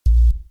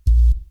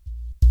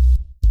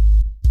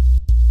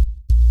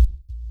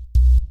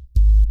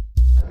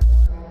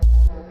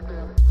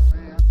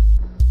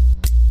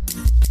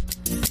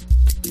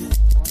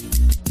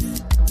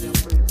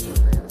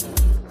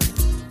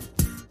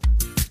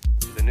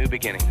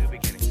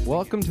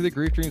Welcome to the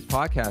Grief Dreams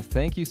podcast.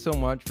 Thank you so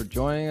much for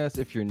joining us.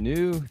 If you're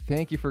new,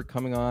 thank you for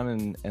coming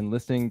on and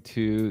listening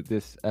to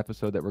this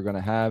episode that we're going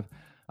to have.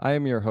 I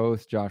am your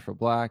host, Joshua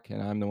Black,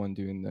 and I'm the one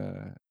doing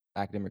the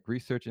academic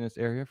research in this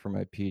area for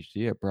my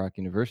PhD at Brock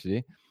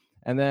University.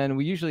 And then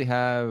we usually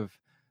have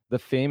the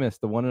famous,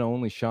 the one and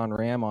only Sean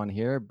Ram on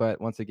here,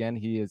 but once again,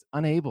 he is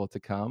unable to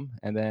come.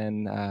 And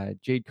then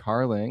Jade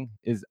Carling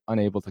is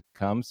unable to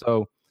come.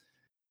 So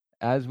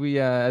as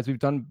we've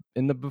done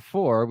in the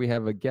before, we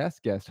have a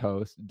guest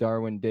host,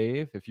 Darwin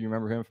Dave. If you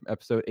remember him from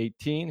episode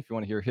 18, if you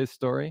want to hear his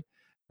story,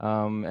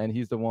 and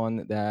he's the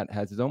one that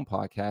has his own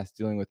podcast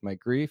dealing with my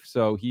grief.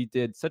 So he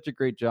did such a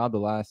great job the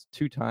last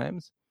 2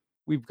 times.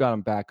 We've got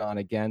him back on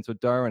again. So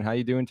Darwin, how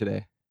you doing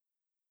today?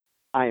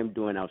 I am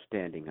doing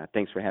outstanding.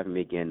 Thanks for having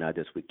me again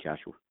this week,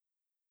 Joshua.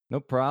 No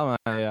problem.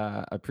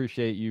 I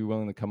appreciate you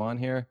willing to come on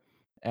here.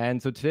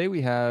 And so today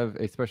we have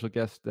a special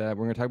guest. We're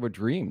going to talk about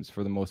dreams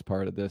for the most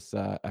part of this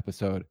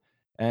episode.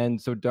 And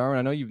so, Darwin,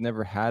 I know you've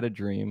never had a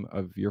dream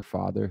of your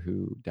father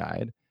who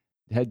died.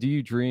 Do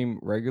you dream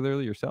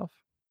regularly yourself?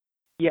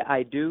 Yeah,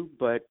 I do.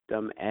 But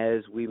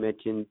as we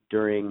mentioned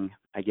during,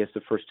 I guess,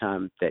 the first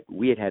time that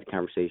we had a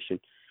conversation,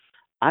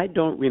 I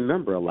don't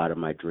remember a lot of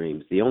my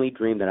dreams. The only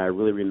dream that I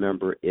really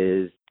remember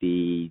is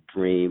the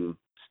dream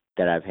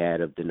that I've had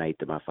of the night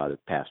that my father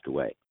passed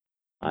away.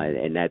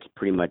 And that's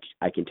pretty much,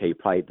 I can tell you,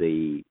 probably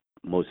the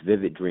most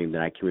vivid dream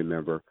that I can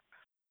remember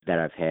that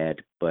I've had.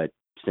 But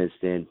since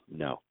then,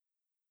 no.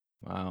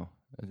 Wow.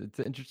 It's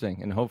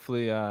interesting. And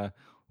hopefully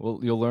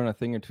you'll learn a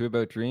thing or two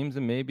about dreams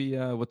and maybe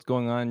what's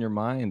going on in your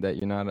mind that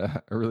you're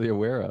not really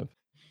aware of.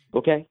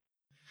 Okay.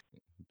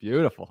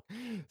 Beautiful.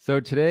 So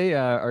today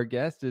our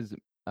guest is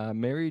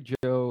Mary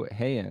Jo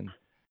Hayen,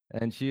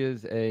 and she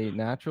is a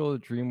natural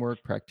dream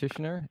work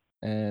practitioner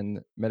and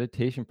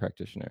meditation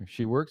practitioner.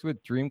 She works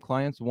with dream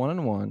clients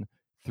one-on-one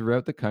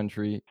throughout the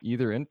country,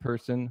 either in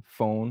person,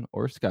 phone,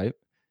 or Skype.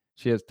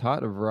 She has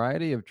taught a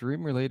variety of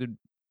dream-related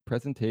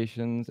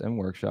presentations and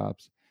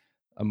workshops.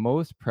 A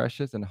most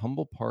precious and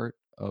humble part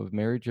of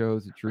Mary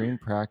Jo's dream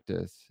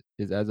practice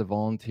is as a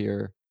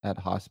volunteer at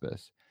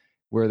hospice,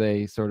 where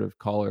they sort of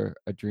call her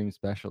a dream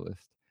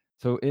specialist.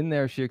 So in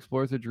there, she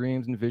explores the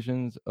dreams and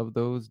visions of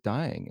those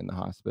dying in the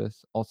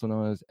hospice, also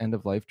known as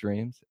end-of-life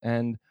dreams,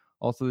 and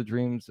also the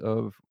dreams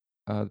of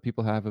the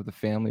people have of the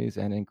families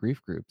and in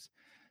grief groups.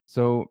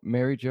 So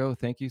Mary Jo,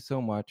 thank you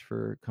so much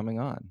for coming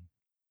on.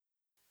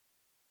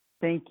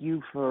 Thank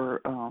you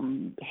for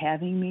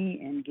having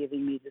me and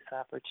giving me this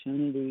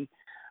opportunity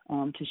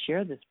to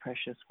share this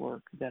precious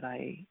work that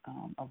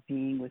of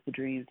being with the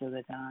dreams of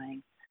the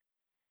dying.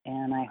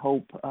 And I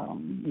hope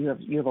you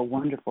have a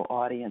wonderful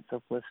audience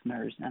of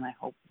listeners, and I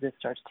hope this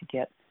starts to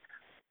get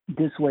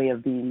this way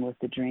of being with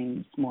the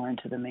dreams more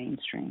into the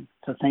mainstream.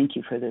 So thank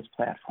you for this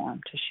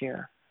platform to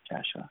share,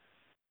 Joshua.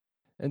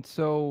 And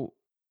so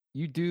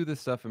you do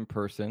this stuff in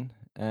person,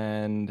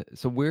 and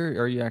so where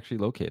are you actually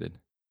located?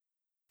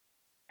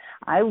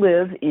 I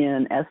live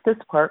in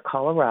Estes Park,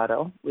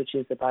 Colorado, which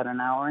is about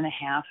an hour and a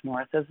half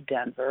north of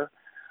Denver.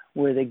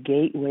 We're the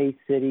gateway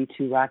city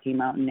to Rocky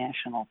Mountain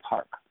National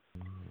Park.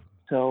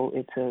 So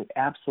it's an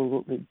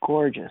absolutely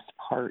gorgeous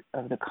part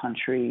of the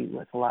country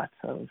with lots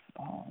of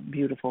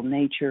beautiful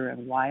nature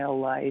and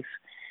wildlife.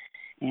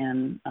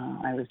 And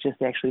I was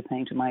just actually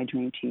saying to my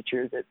dream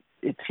teacher that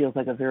it feels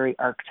like a very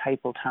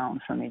archetypal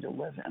town for me to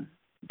live in,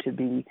 to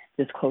be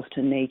this close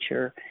to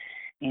nature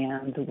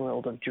and the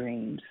world of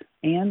dreams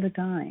and the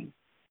dying.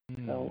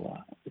 So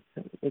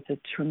it's a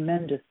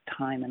tremendous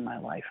time in my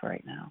life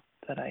right now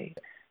that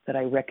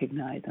I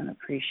recognize and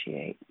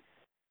appreciate.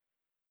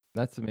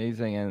 That's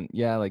amazing. And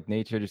yeah, like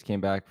nature just came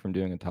back from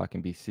doing a talk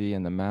in BC,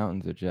 and the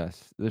mountains are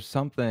just, there's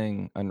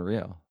something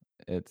unreal.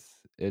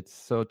 It's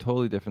so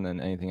totally different than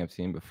anything I've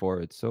seen before.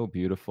 It's so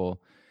beautiful.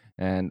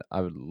 And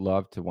I would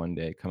love to one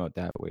day come out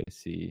that way to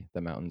see the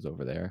mountains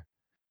over there.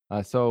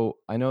 So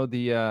I know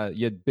you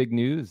had big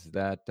news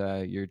that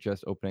you're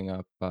just opening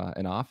up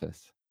an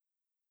office.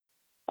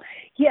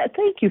 Yeah,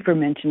 thank you for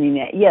mentioning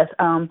that. Yes,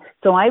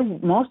 so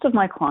most of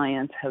my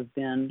clients have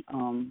been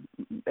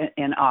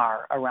and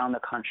are around the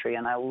country,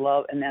 and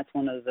and that's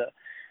one of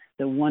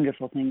the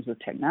wonderful things with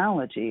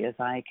technology is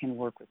I can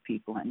work with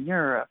people in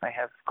Europe. I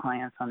have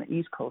clients on the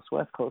East Coast,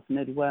 West Coast,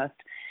 Midwest,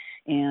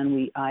 and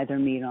we either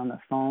meet on the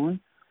phone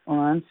or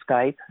on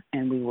Skype,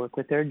 and we work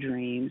with their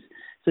dreams.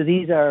 So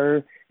these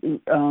are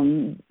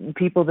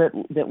people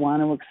that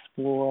want to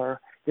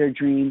explore their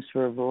dreams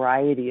for a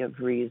variety of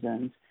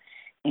reasons.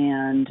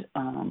 And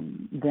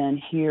then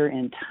here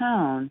in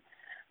town,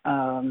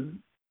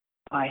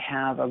 I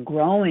have a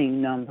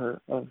growing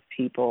number of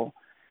people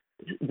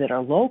that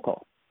are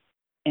local.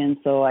 And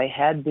so I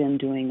had been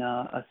doing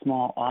a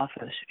small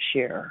office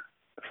share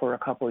for a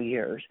couple of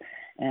years.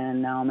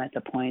 And now I'm at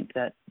the point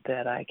that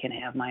I can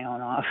have my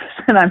own office.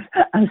 And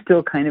I'm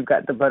still kind of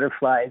got the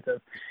butterflies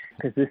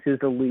because this is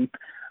a leap.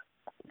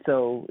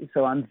 So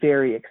I'm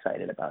very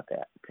excited about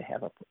that, to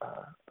have a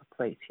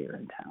place here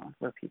in town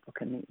where people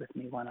can meet with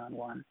me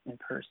one-on-one in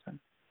person.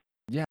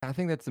 Yeah, I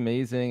think that's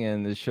amazing,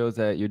 and it shows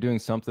that you're doing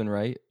something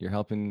right. You're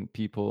helping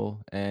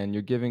people, and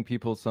you're giving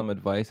people some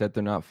advice that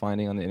they're not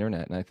finding on the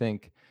internet. And I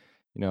think,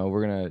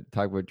 we're gonna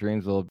talk about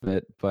dreams a little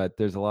bit, but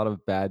there's a lot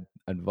of bad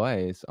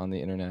advice on the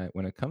internet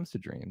when it comes to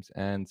dreams,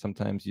 and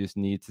sometimes you just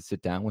need to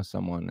sit down with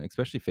someone,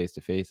 especially face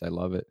to face. I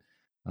love it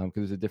because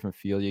there's a different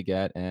feel you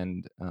get,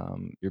 and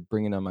you're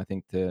bringing them, I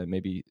think, to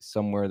maybe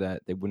somewhere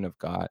that they wouldn't have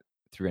got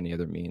through any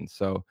other means.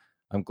 So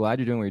I'm glad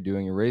you're doing what you're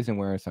doing. You're raising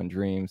awareness on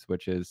dreams,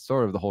 which is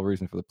sort of the whole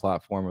reason for the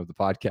platform of the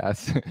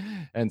podcast.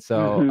 And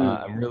so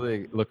Mhm. I'm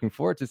really looking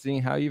forward to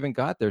seeing how you even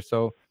got there.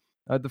 So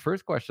the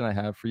first question I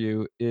have for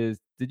you is,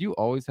 did you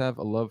always have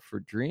a love for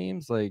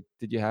dreams? Like,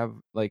 did you have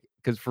like,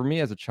 because for me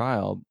as a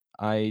child,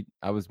 I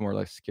was more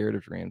like scared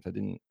of dreams. I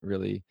didn't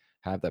really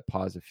have that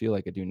positive feel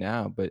like I do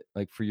now. But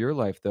like for your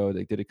life though,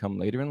 like did it come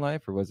later in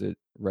life or was it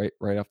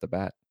right off the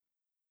bat?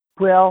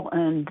 Well,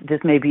 and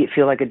this may be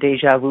feel like a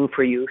deja vu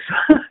for you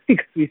so,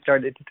 because we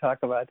started to talk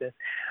about this.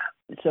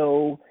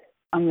 So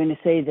I'm going to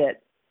say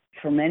that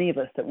for many of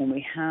us, that when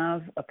we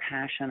have a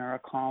passion or a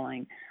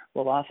calling,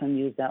 we'll often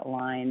use that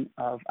line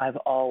of "I've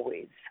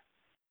always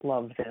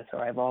loved this" or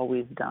 "I've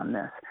always done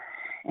this,"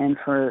 and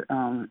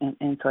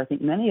so I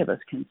think many of us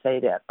can say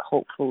that,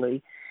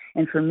 hopefully.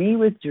 And for me,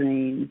 with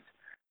dreams,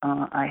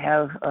 I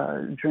have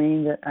a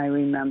dream that I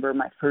remember,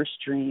 my first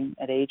dream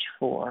at age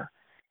 4,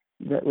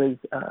 that was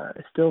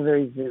still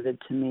very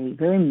vivid to me,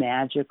 very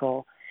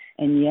magical,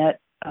 and yet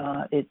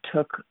it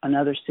took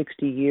another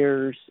 60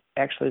 years,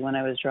 actually, when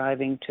I was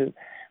driving to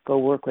go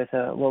work with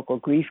a local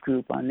grief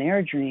group on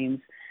their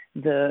dreams.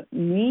 The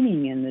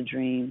meaning in the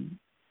dream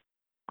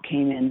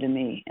came into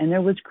me, and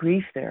there was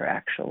grief there,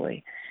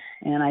 actually.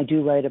 And I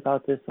do write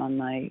about this on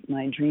my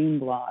dream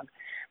blog.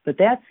 But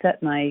that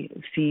set my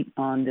feet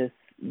on this.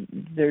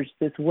 There's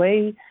this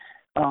way,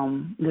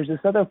 there's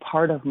this other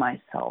part of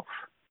myself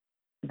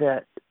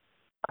that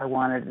I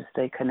wanted to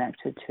stay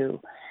connected to.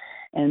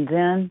 And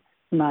then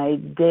my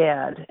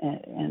dad,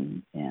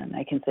 and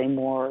I can say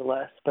more or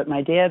less, but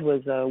my dad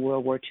was a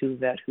World War II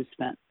vet who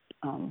spent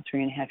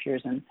 3.5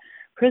 years in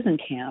prison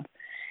camp.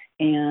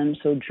 And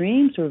so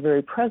dreams were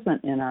very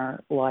present in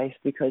our life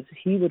because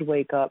he would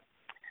wake up,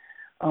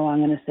 I'm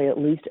going to say at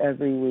least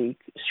every week,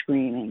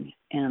 screaming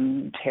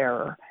and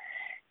terror.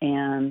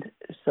 And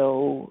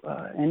so,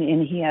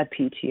 and he had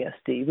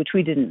PTSD, which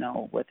we didn't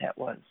know what that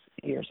was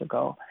years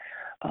ago.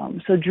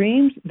 So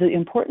dreams, the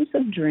importance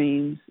of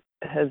dreams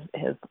has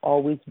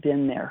always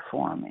been there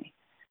for me,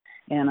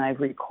 and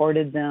I've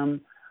recorded them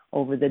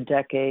over the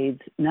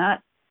decades.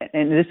 Not,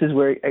 and this is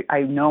where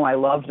I know I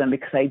loved them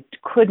because I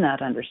could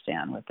not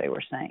understand what they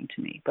were saying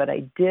to me, but I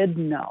did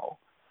know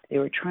they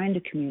were trying to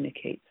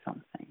communicate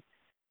something.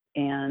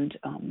 And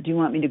do you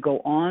want me to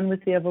go on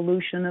with the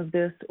evolution of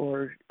this,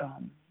 or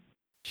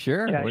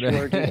Sure.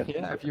 Joshua, or do you have?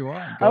 Yeah, if you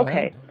want, go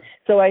ahead. Okay,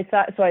 so I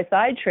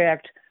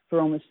sidetracked for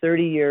almost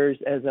 30 years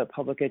as a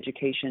public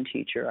education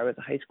teacher. I was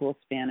a high school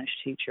Spanish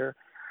teacher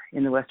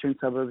in the western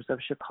suburbs of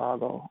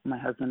Chicago. My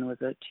husband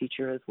was a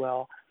teacher as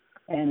well,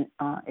 and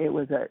it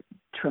was a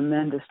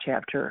tremendous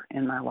chapter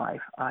in my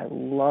life. I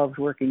loved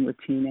working with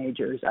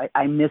teenagers.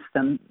 I miss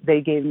them.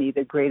 They gave me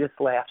the greatest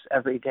laughs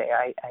every day.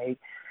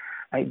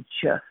 I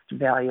just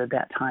valued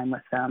that time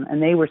with them,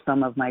 and they were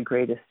some of my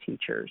greatest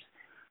teachers.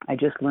 I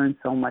just learned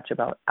so much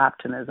about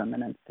optimism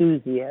and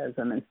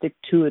enthusiasm and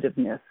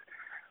stick-to-itiveness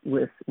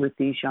with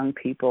these young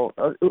people,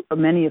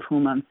 many of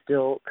whom I'm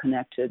still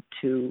connected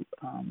to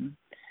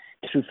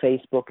through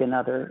Facebook and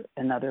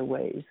other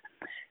ways.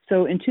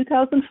 So in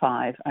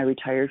 2005, I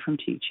retired from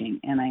teaching,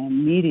 and I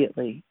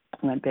immediately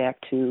went back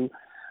to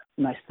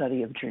my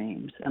study of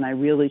dreams, and I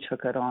really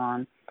took it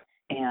on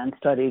and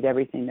studied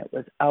everything that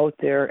was out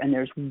there. And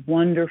there's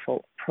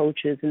wonderful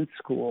approaches in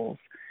schools.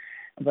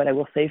 But I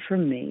will say for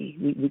me,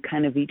 we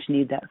kind of each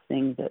need that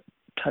thing that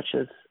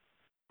touches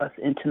us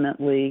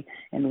intimately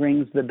and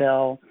rings the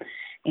bell.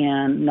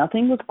 And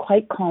nothing was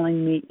quite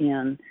calling me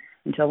in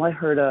until I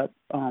heard a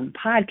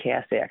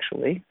podcast,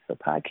 actually. So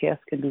podcasts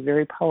can be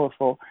very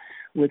powerful,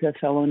 with a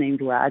fellow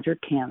named Roger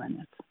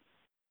Kamenetz.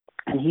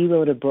 And he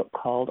wrote a book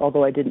called,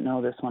 although I didn't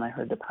know this when I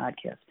heard the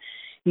podcast,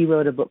 he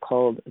wrote a book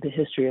called The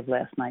History of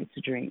Last Night's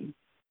Dream,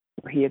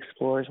 where he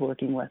explores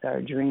working with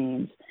our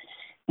dreams.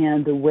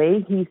 And the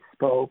way he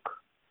spoke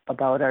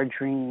about our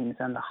dreams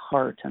and the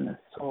heart and the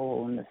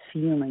soul and the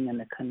feeling and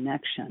the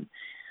connection,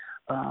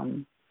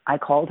 I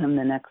called him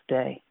the next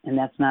day, and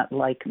that's not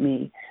like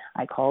me.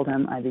 I called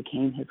him, I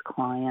became his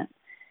client,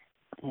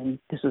 and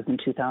this was in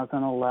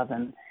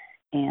 2011,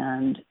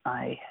 and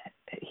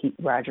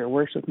Roger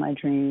works with my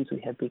dreams. We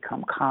have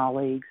become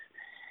colleagues.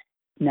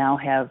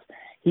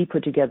 He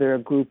put together a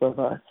group of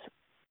us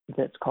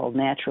that's called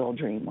Natural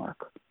Dream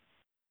Work,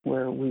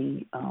 where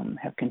we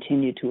have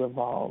continued to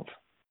evolve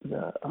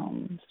the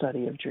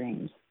study of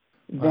dreams.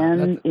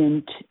 Wow,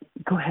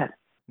 Go ahead.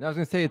 I was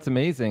going to say it's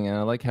amazing, and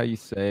I like how you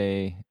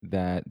say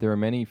that there are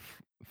many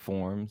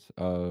forms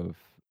of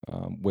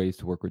ways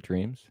to work with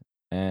dreams,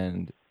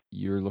 and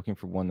you're looking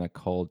for one that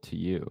called to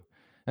you.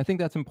 I think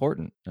that's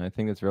important. And I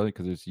think that's really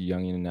because there's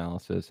Jungian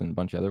analysis and a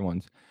bunch of other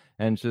ones.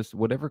 And it's just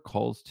whatever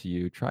calls to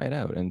you, try it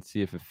out and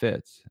see if it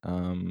fits,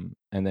 and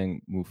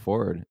then move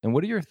forward. And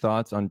what are your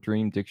thoughts on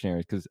dream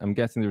dictionaries? Because I'm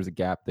guessing there was a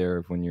gap there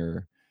of when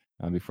you're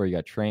before you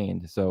got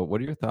trained. So,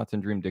 what are your thoughts on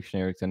dream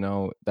dictionaries? I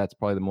know that's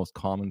probably the most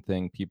common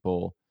thing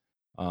people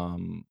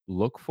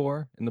look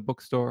for in the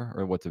bookstore,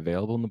 or what's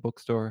available in the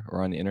bookstore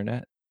or on the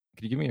internet.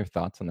 Could you give me your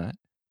thoughts on that?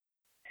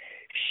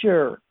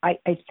 Sure. I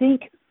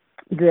think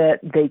that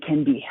they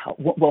can be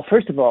helpful. Well,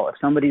 first of all, if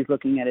somebody's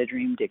looking at a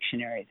dream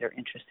dictionary, they're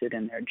interested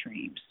in their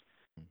dreams.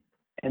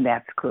 And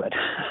that's good.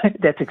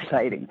 That's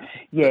exciting.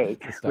 Yay.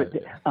 It's a start,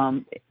 yeah.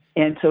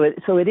 And so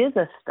it is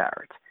a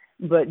start.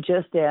 But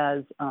just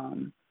as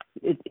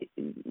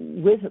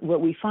with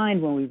what we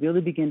find when we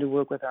really begin to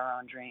work with our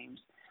own dreams,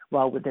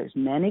 while there's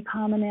many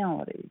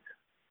commonalities,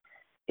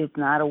 it's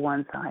not a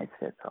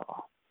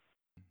one-size-fits-all.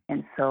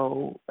 And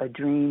so a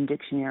dream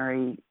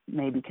dictionary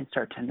maybe can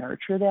start to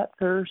nurture that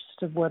thirst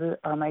of what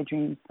are my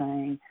dreams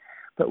saying.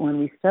 But when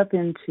we step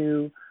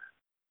into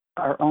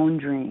our own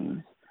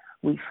dreams,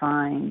 we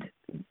find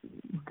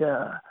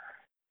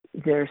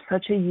there's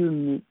such a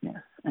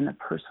uniqueness and a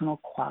personal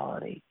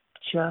quality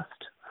just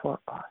for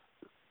us.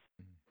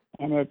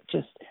 And it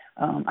just,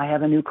 I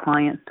have a new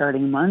client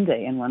starting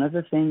Monday, and one of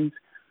the things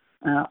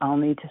I'll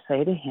need to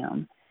say to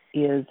him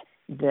is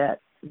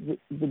that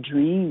the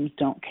dreams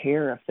don't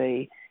care if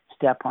they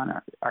step on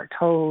our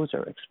toes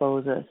or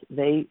expose us.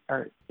 They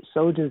are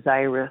so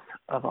desirous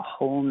of a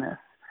wholeness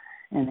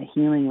and a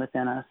healing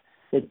within us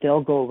that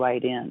they'll go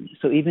right in.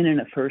 So even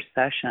in a first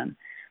session,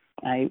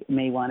 I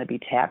may want to be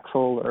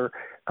tactful or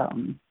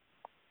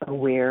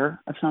aware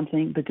of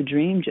something, but the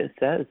dream just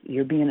says,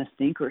 you're being a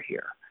stinker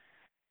here.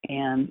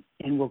 And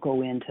we'll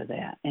go into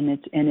that. And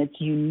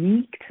it's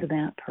unique to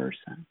that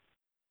person,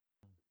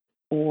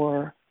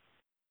 or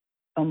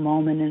a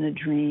moment in a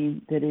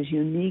dream that is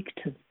unique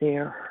to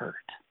their hurt.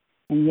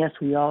 And yes,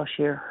 we all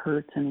share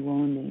hurts and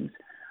woundings,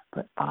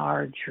 but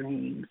our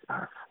dreams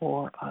are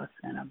for us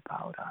and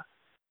about us.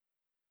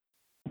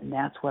 And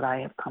that's what I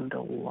have come to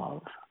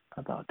love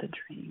about the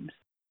dreams.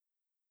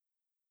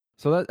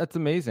 So that's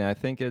amazing. I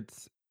think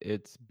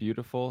it's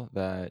beautiful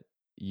that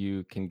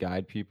you can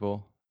guide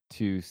people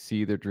to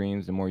see their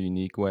dreams in a more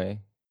unique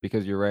way,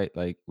 because you're right,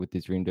 like with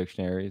these dream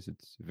dictionaries,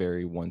 it's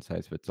very one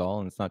size fits all,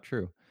 and it's not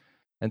true.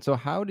 And so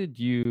how did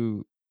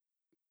you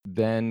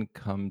then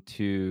come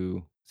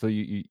to, so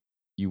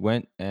you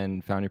went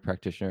and found your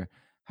practitioner.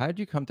 How did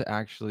you come to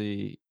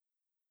actually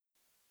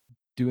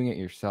doing it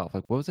yourself?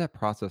 Like, what was that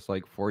process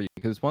like for you?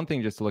 Because it's one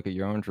thing just to look at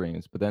your own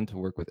dreams, but then to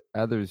work with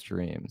others'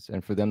 dreams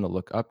and for them to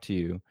look up to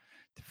you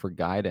for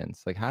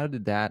guidance. Like, how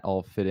did that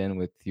all fit in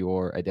with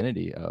your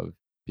identity of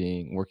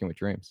working with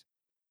dreams?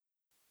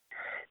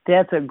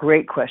 That's a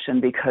great question,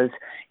 because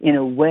in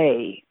a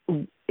way,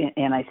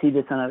 and I see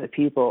this in other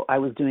people, I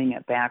was doing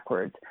it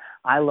backwards.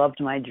 I loved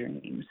my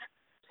dreams,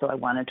 so I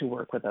wanted to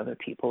work with other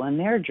people in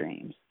their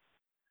dreams.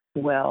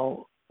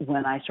 Well,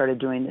 when I started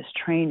doing this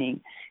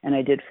training, and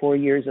I did 4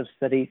 years of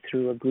study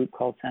through a group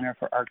called Center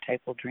for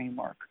Archetypal Dream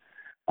Work,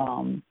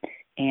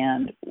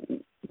 and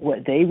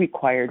what they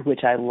required,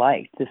 which I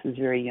liked, this is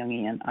very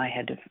Jungian, I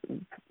had to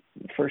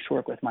first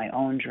work with my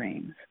own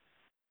dreams.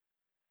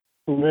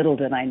 Little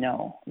did I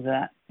know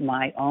that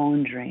my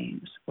own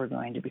dreams were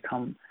going to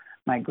become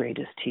my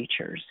greatest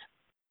teachers.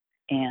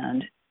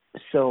 And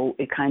so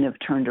it kind of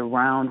turned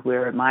around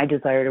where my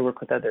desire to work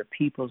with other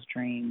people's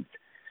dreams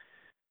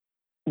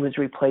was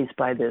replaced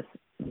by this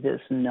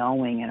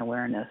knowing and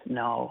awareness.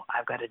 No,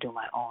 I've got to do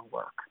my own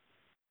work.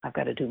 I've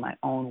got to do my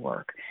own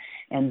work.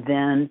 And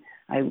then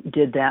I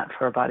did that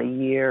for about a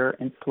year,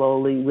 and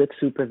slowly, with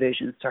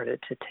supervision,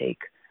 started to take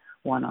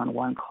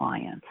one-on-one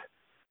clients.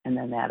 And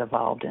then that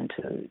evolved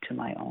into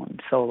my own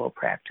solo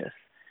practice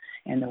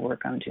and the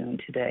work I'm doing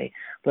today.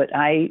 But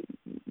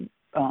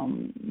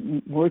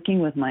working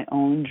with my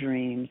own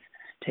dreams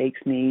takes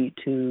me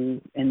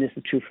to, and this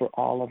is true for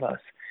all of us,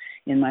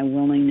 in my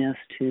willingness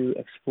to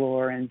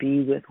explore and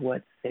be with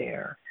what's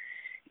there.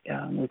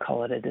 We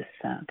call it a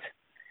descent.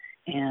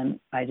 And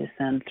I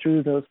descend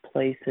through those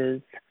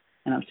places,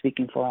 and I'm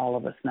speaking for all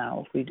of us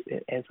now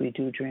as we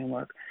do dream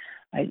work.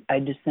 I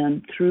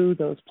descend through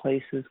those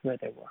places where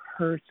there were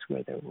hurts,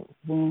 where there were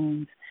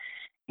wounds,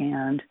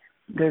 and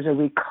there's a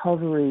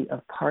recovery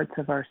of parts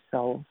of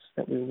ourselves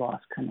that we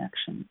lost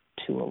connection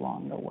to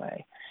along the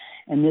way.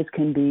 And this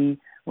can be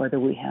whether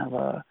we have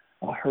a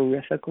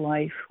horrific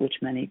life, which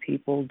many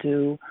people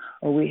do,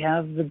 or we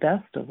have the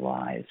best of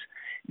lives,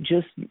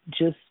 just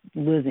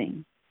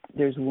living.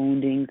 There's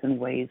woundings and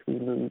ways we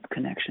lose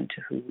connection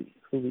to who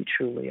we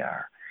truly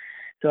are.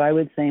 So I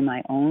would say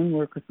my own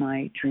work with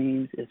my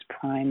dreams is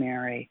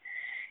primary,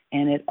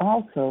 and it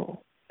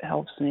also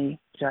helps me,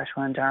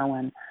 Joshua and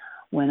Darwin,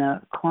 when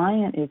a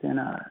client is in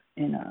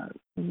a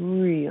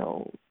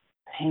real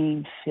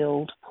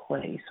pain-filled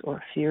place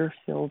or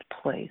fear-filled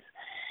place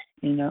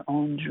in their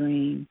own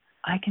dream,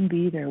 I can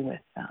be there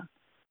with them.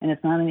 And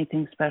it's not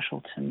anything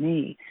special to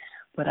me,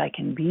 but I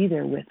can be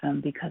there with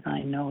them because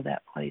I know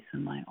that place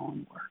in my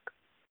own work.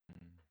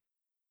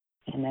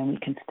 and then we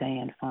can stay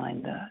and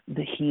find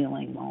the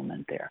healing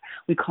moment there.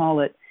 We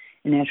call it,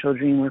 in natural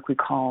dream work, we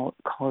call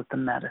it the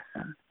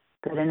medicine.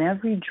 That in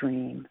every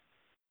dream,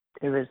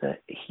 there is a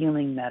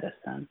healing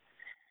medicine.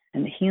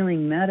 And the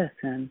healing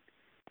medicine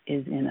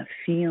is in a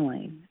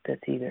feeling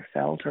that's either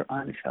felt or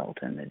unfelt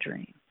in the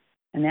dream.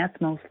 And that's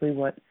mostly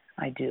what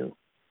I do.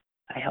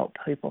 I help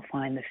people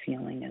find the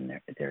feeling in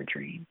their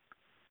dream.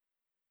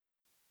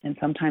 And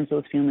sometimes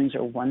those feelings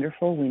are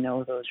wonderful. We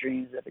know those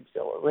dreams of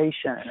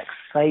exhilaration and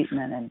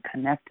excitement and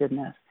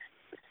connectedness.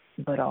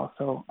 But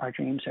also our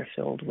dreams are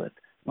filled with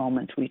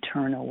moments we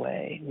turn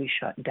away, we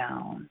shut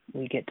down,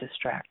 we get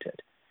distracted.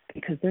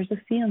 Because there's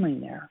a feeling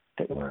there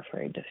that we're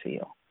afraid to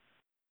feel.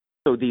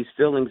 So these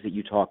feelings that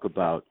you talk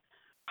about,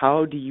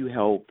 how do you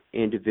help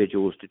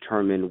individuals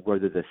determine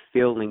whether the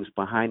feelings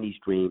behind these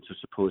dreams are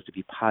supposed to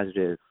be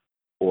positive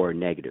or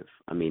negative?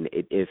 I mean,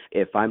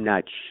 if I'm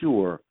not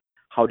sure,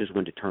 how does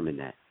one determine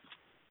that?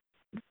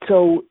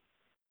 So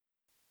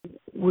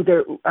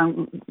there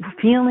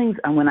feelings,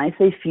 and when I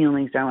say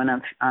feelings, Darwin,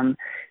 I'm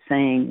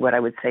saying what I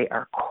would say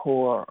are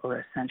core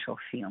or essential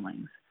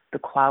feelings. The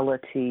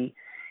quality,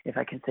 if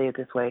I can say it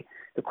this way,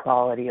 the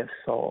quality of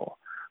soul,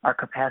 our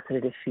capacity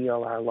to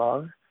feel our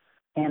love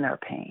and our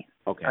pain,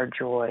 our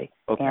joy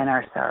and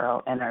our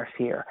sorrow and our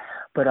fear.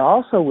 But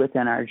also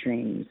within our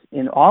dreams,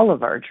 in all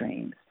of our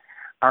dreams,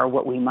 are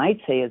what we might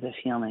say is a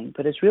feeling,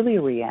 but it's really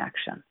a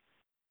reaction.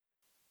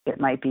 It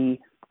might be,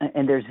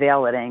 and there's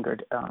valid anger,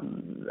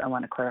 I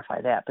want to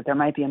clarify that, but there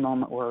might be a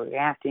moment where we're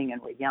reacting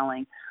and we're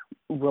yelling.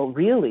 Well,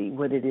 really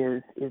what it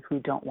is we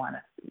don't want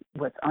to,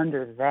 what's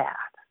under that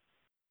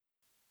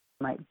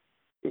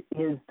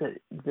is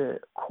the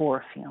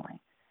core feeling.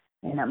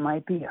 And it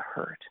might be a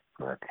hurt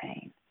or a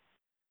pain,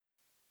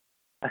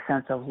 a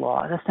sense of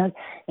loss,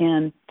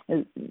 and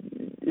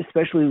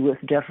especially with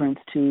deference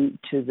to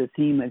the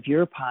theme of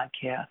your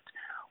podcast,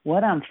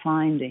 what I'm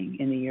finding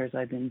in the years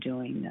I've been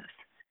doing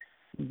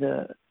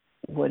this,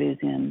 what is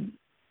in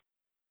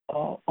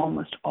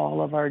almost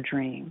all of our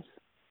dreams,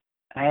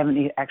 I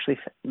haven't actually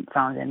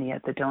found any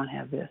yet that don't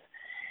have this,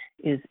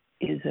 is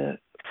a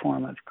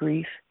form of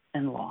grief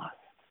and loss.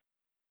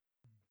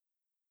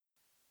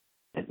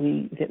 That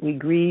we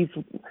grieve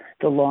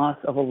the loss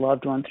of a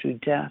loved one through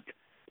death,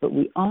 but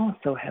we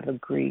also have a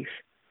grief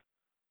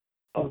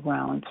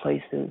around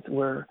places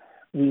where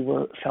we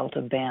felt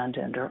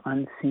abandoned or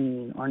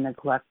unseen or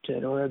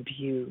neglected or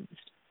abused,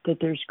 that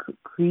there's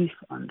grief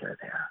under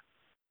there.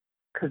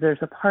 Because there's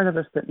a part of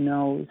us that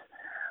knows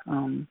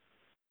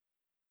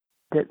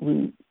that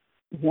we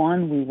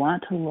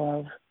want to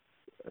love,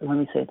 let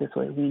me say it this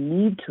way, we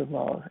need to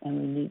love and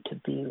we need to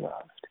be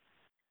loved.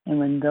 And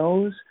when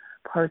those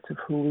parts of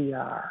who we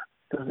are,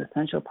 those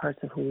essential parts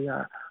of who we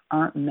are,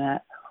 aren't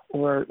met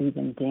or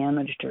even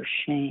damaged or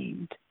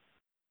shamed,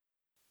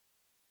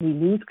 we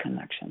lose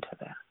connection to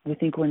that. We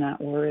think we're not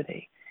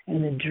worthy.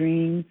 And the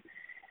dreams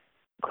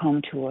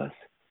come to us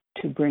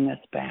to bring us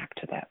back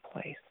to that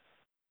place.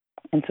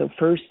 And so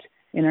first,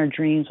 in our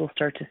dreams, we'll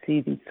start to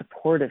see these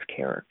supportive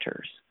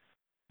characters.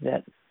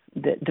 That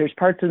there's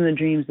parts in the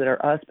dreams that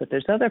are us, but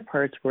there's other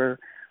parts where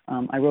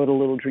I wrote a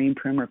little dream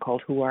primer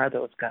called Who Are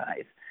Those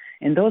Guys?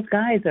 And those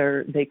guys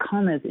they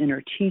come as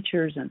inner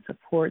teachers and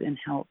support and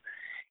help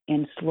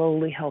and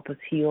slowly help us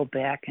heal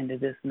back into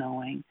this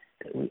knowing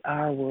that we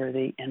are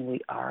worthy and we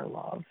are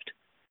loved.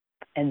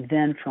 And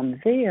then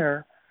from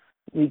there,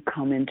 we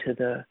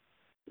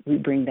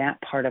bring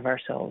that part of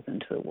ourselves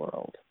into the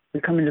world. We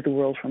come into the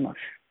world from a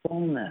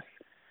fullness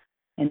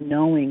and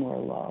knowing we're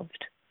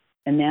loved.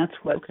 And that's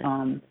what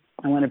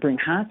I want to bring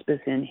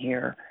hospice in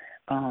here.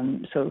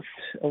 So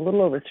a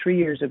little over 3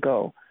 years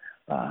ago,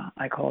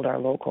 I called our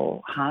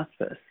local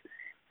hospice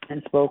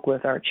and spoke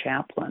with our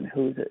chaplain,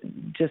 who's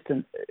just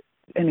an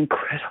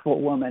incredible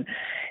woman.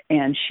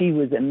 And she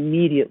was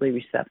immediately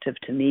receptive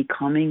to me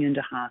coming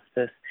into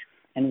hospice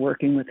and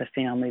working with the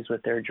families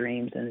with their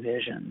dreams and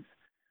visions.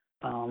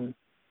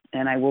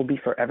 And I will be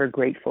forever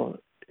grateful.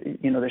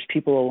 You know, there's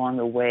people along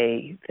the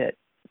way that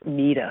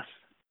meet us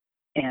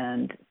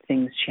and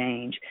things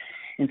change.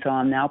 And so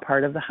I'm now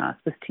part of the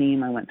hospice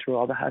team. I went through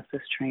all the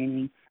hospice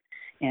training.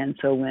 And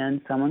so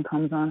when someone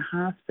comes on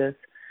hospice,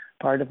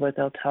 part of what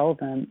they'll tell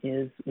them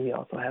is we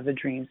also have a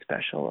dream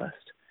specialist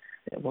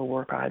that will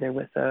work either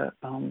with the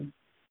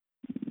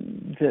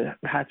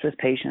hospice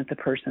patient, the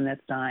person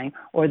that's dying,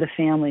 or the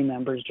family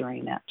members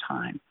during that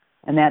time.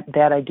 And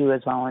that I do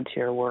as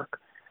volunteer work.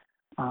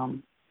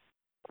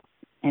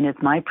 And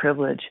it's my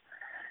privilege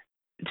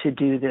to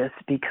do this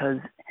because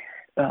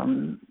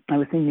I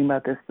was thinking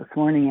about this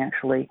morning,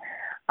 actually.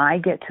 I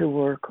get to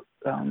work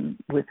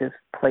with this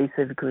place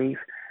of grief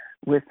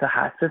with the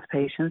hospice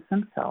patients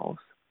themselves,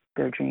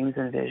 their dreams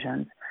and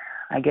visions.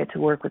 I get to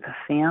work with the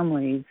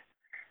families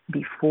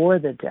before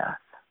the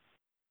death.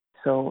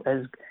 So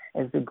as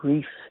the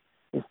grief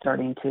is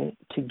starting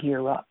to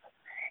gear up.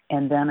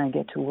 And then I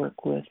get to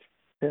work with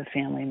the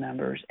family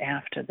members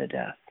after the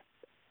death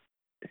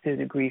through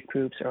the grief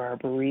groups or our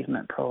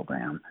bereavement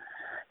program.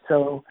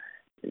 So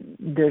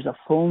there's a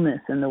fullness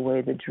in the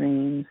way the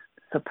dreams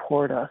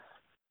support us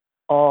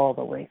all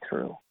the way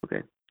through.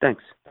 Okay.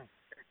 Thanks.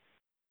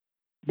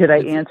 Did I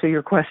answer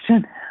your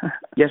question?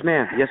 Yes,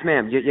 ma'am. Yes,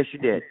 ma'am. Yes, you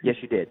did. Yes,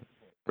 you did.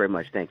 Very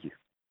much. Thank you.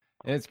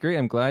 It's great.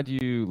 I'm glad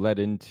you led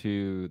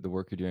into the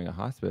work you're doing at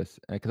hospice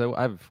because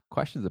I have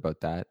questions about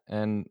that.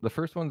 And the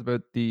first one's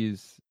about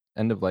these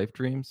end of life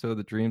dreams. So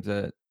the dreams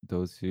that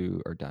those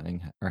who are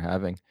dying are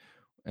having.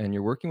 And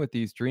you're working with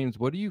these dreams.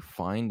 What are you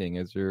finding?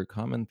 Is there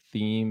common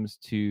themes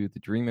to the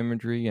dream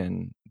imagery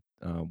and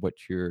what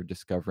you're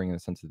discovering in the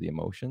sense of the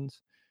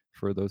emotions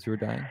for those who are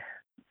dying?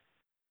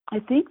 I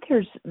think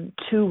there's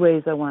two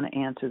ways I want to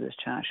answer this,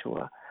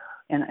 Joshua,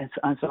 and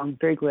so I'm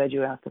very glad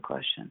you asked the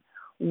question.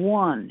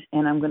 One,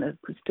 and I'm going to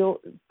still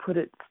put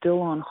it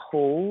on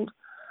hold,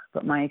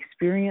 but my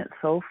experience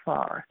so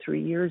far,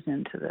 3 years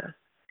into this,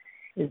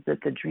 is that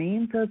the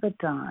dreams of the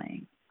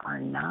dying are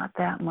not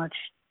that much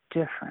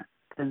different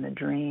than the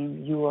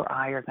dream you or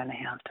I are going to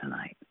have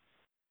tonight.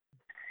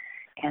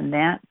 And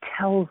that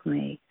tells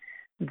me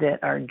that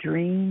our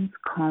dreams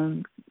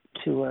come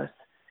to us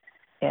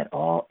at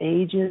all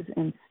ages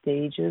and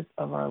stages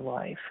of our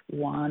life,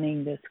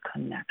 wanting this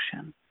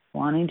connection,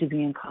 wanting to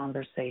be in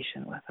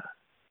conversation with us.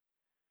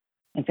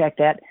 In fact,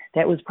 that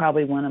was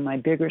probably one of my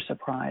bigger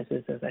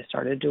surprises as I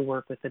started to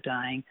work with the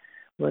dying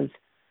was,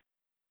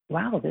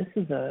 wow, this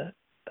is a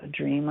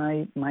dream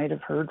I might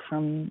have heard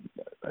from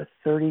a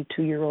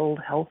 32-year-old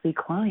healthy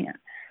client.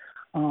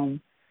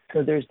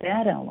 So there's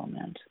that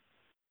element.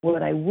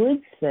 What I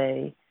would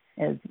say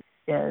as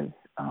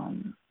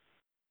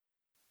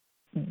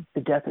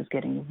the death is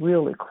getting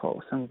really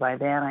close, and by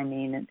that I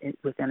mean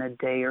within a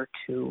day or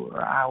two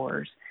or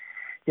hours,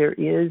 there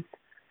is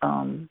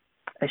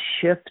a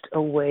shift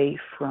away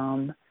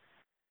from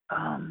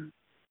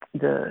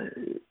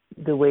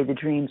the way the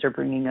dreams are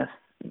bringing us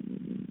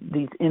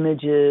these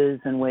images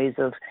and ways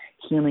of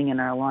healing in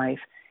our life,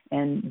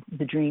 and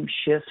the dream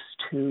shifts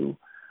to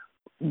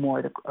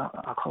more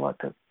I'll call it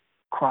the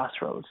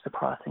crossroads, the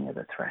crossing of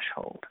the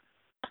threshold.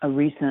 A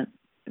recent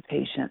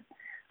patient,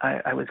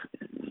 I was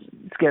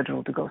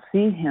scheduled to go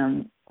see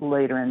him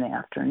later in the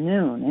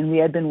afternoon, and we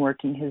had been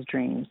working his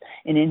dreams.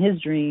 And in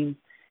his dreams,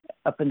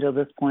 up until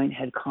this point,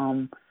 had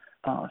come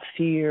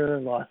fear,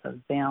 loss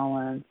of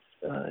balance,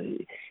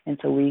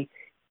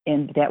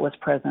 and that was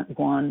present,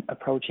 one,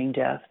 approaching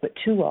death, but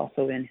two,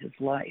 also in his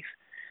life.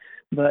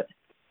 But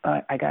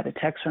I got a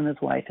text from his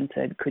wife and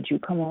said, could you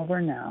come over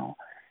now,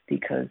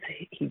 because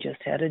he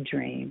just had a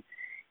dream,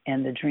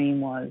 and the dream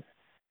was,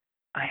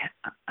 I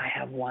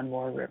have one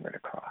more river to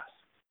cross.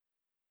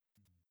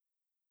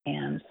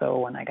 And so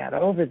when I got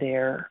over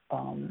there,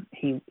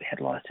 he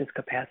had lost his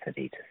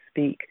capacity to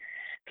speak.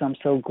 So I'm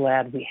so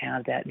glad we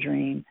had that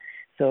dream.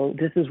 So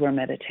this is where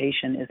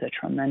meditation is a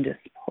tremendous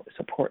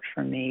support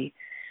for me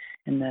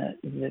and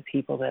the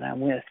people that I'm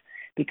with,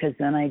 because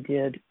then I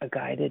did a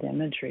guided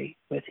imagery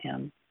with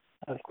him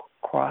of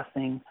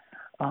crossing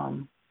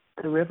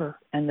the river,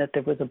 and that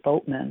there was a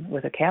boatman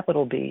with a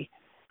capital B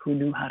who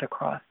knew how to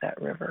cross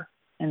that river,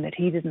 and that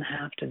he didn't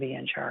have to be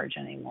in charge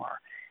anymore.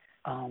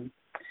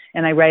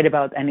 And I write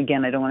about, and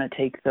again, I don't want to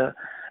take the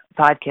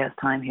podcast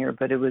time here,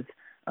 but it was,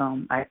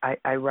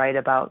 I write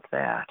about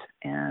that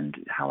and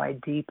how I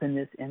deepen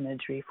this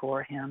imagery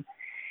for him.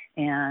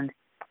 And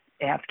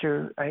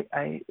after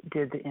I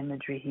did the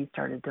imagery, he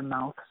started to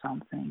mouth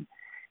something,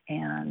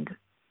 and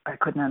I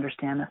couldn't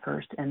understand at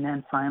first. And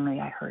then finally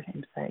I heard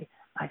him say,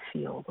 I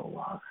feel the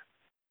love.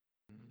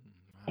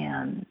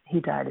 And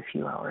he died a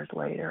few hours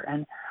later.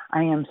 And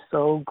I am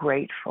so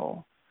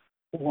grateful,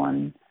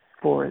 one,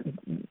 for,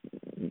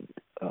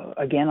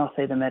 again, I'll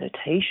say the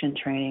meditation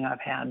training I've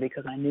had,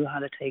 because I knew how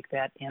to take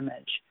that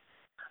image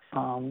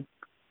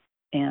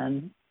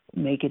and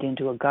make it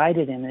into a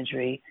guided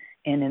imagery.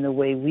 And in the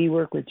way we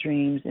work with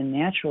dreams and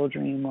natural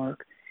dream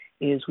work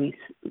is we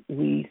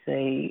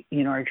say,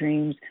 our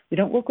dreams, we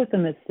don't work with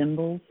them as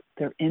symbols.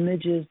 They're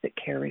images that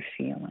carry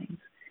feelings.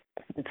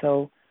 And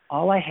so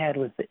all I had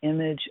was the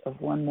image of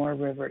one more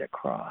river to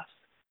cross.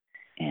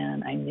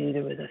 And I knew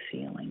there was a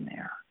feeling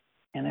there.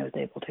 And I was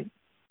able to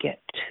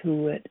get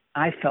to it.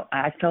 I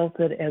felt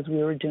it as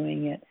we were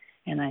doing it,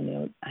 and I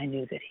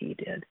knew that he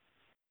did.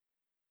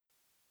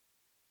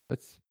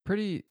 That's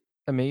pretty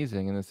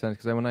amazing in a sense,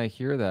 because when I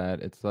hear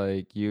that, it's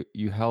like you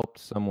helped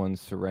someone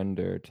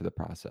surrender to the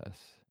process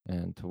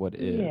and to what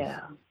is. Yeah.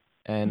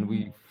 And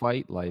we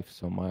fight life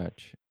so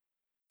much.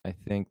 I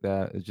think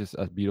that is just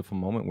a beautiful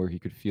moment where he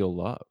could feel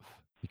love.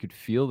 He could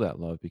feel that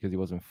love because he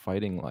wasn't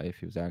fighting life.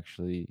 He was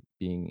actually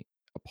being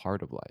a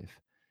part of life.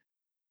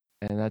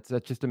 And that's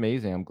just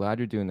amazing. I'm glad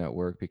you're doing that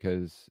work,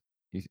 because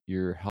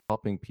you're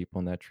helping people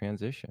in that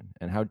transition,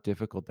 and how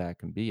difficult that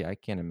can be. I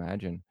can't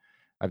imagine.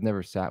 I've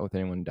never sat with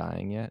anyone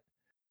dying yet.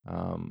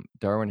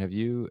 Darwin, have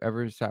you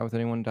ever sat with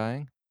anyone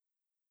dying?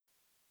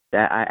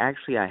 I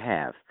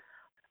have.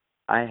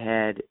 I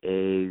had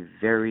a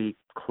very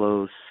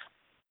close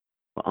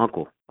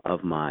uncle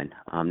of mine,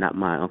 not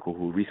my uncle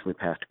who recently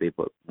passed away,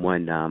 but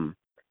one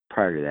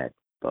prior to that,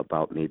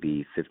 about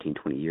maybe 15,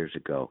 20 years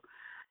ago.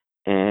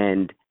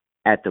 And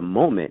at the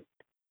moment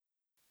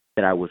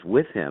that I was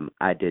with him,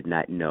 I did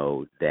not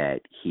know that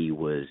he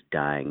was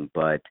dying.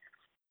 But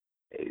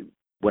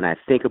when I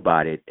think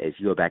about it, as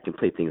you go back and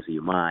play things in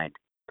your mind,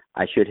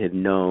 I should have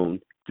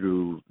known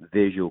through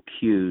visual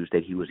cues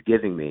that he was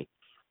giving me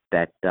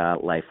that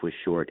life was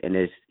short. And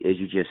as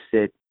you just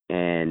sit,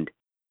 and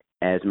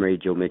as Mary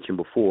Jo mentioned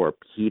before,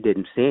 he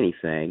didn't say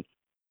anything,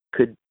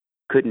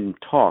 couldn't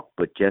talk,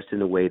 but just in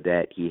the way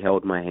that he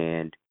held my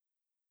hand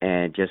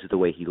and just the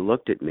way he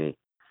looked at me.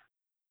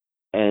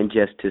 And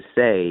just to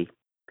say,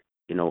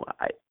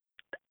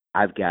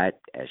 I've got,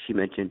 as she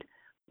mentioned,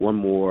 one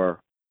more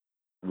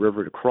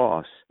river to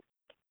cross.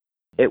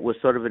 It was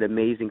sort of an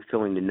amazing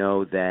feeling to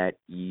know that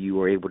you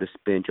were able to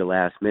spend your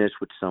last minutes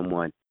with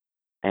someone,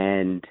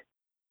 and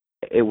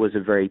it was a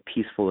very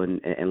peaceful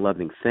and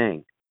loving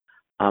thing.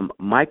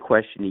 My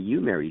question to you,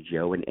 Mary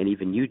Jo, and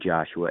even you,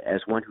 Joshua,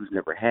 as one who's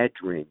never had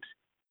dreams,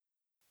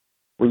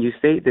 when you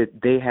say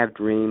that they have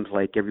dreams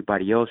like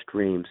everybody else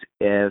dreams,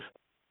 if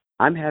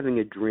I'm having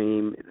a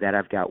dream that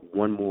I've got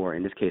one more,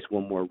 in this case,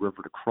 one more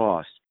river to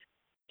cross,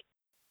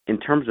 in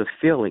terms of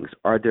feelings,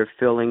 are there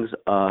feelings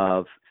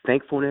of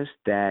thankfulness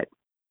that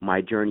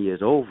my journey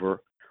is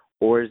over,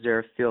 or is there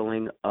a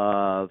feeling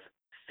of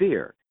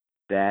fear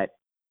that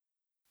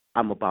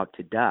I'm about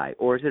to die,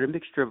 or is it a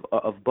mixture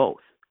of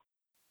both?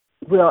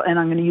 Well, and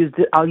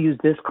I'll use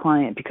this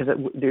client because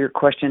your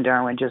question,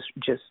 Darwin,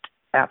 just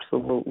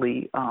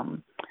absolutely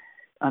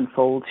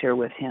unfolds here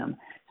with him.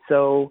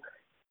 So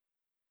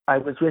I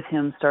was with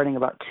him starting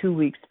about 2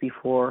 weeks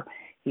before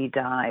he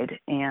died,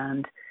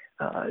 and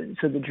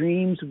so the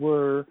dreams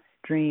were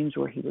dreams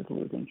where he was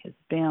losing his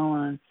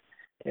balance.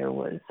 There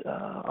was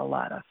a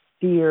lot of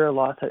fear,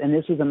 and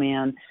this was a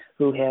man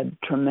who had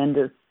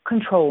tremendous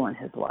control in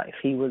his life.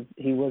 He was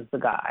the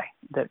guy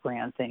that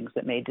ran things,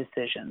 that made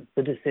decisions,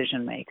 the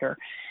decision maker,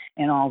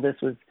 and all this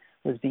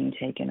was being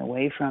taken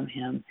away from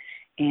him.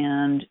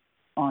 And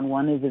on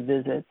one of the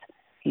visits,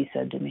 he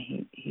said to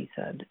me, he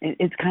said,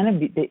 it's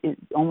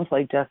almost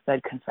like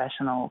deathbed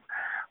confessionals,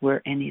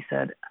 and he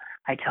said,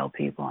 I tell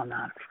people I'm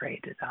not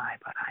afraid to die,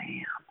 but I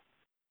am.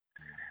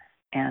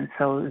 And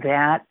so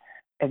that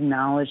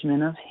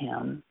acknowledgement of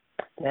him,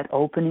 that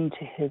opening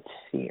to his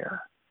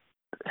fear,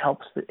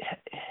 helps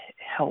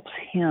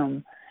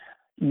him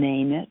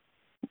name it.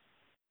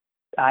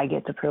 I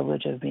get the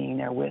privilege of being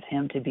there with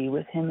him, to be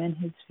with him in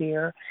his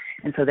fear.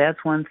 And so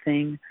that's one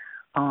thing.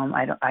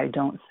 I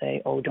don't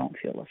say, oh, don't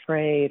feel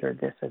afraid or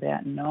this or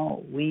that.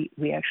 No, we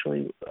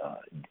actually,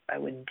 I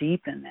would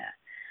deepen that.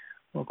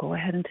 Well, go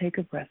ahead and take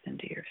a breath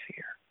into your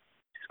fear.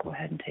 Just go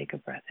ahead and take a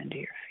breath into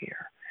your fear.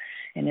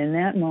 And in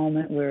that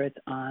moment where it's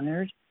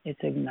honored, it's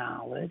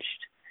acknowledged,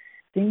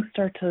 things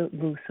start to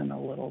loosen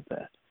a little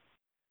bit.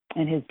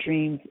 And his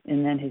dreams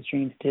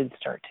did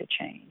start to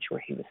change,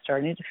 where he was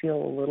starting to feel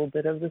a little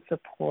bit of the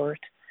support,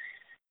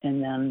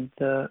 and then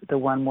the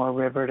one more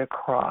river to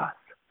cross.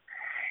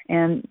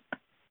 And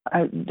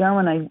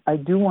Darwin, I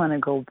do want to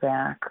go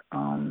back. I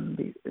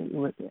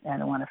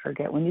don't want to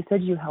forget when you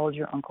said you held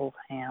your uncle's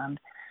hand,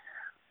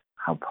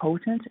 how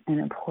potent and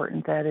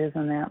important that is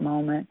in that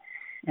moment.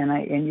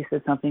 And you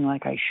said something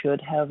like, I should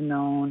have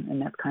known,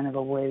 and that's kind of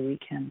a way we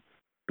can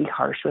be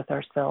harsh with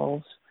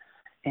ourselves.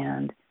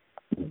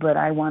 But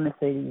I want to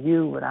say to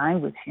you, what I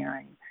was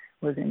hearing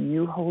was in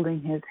you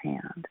holding his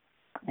hand,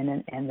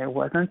 and there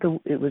wasn't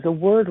it was a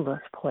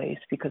wordless place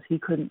because he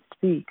couldn't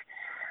speak.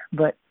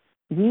 But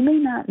we may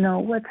not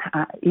know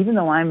even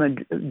though I'm a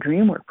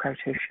dream work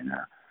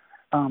practitioner,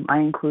 I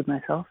include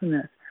myself in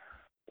this.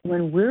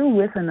 When we're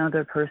with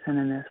another person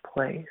in this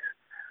place,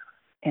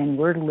 and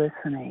we're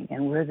listening,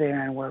 and we're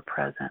there, and we're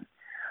present,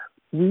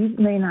 we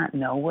may not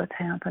know what's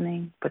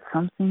happening, but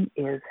something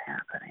is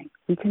happening.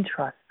 We can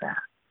trust that.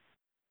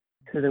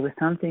 So there was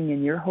something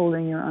in your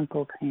holding your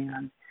uncle's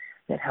hand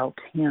that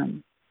helped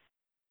him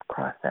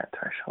cross that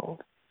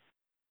threshold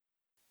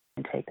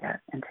and take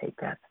that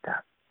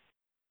step.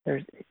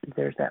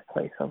 There's that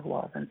place of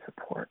love and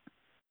support.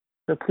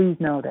 So please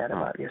know that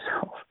about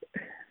yourself.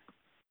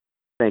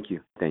 Thank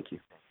you.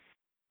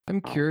 I'm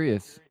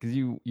curious because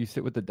you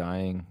sit with the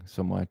dying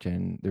so much,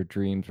 and their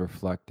dreams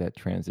reflect that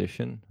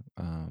transition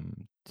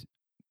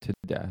to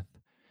death.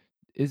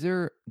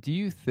 Do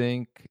you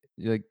think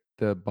like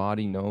the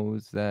body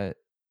knows that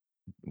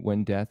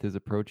when death is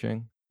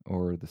approaching,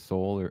 or the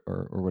soul,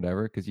 or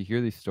whatever? Because you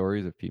hear these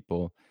stories of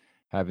people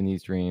having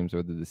these dreams,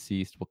 or the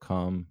deceased will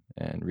come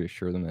and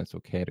reassure them that it's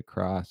okay to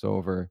cross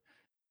over.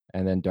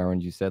 And then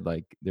Darwin, you said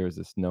like there's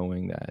this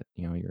knowing that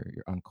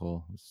your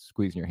uncle was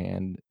squeezing your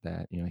hand,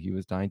 that he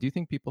was dying. Do you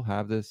think people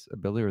have this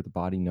ability, or the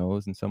body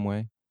knows in some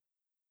way?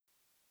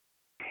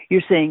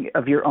 You're saying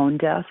of your own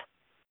death?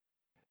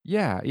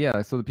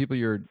 Yeah. So the people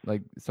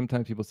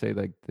sometimes people say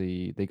like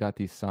they got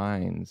these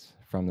signs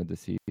from the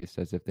deceased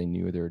as if they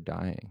knew they were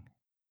dying.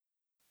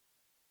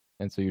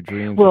 And so your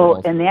dreams. Well,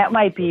 and that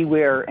might be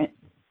where,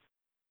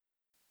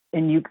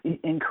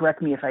 and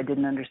correct me if I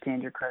didn't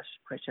understand your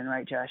question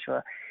right,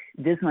 Joshua.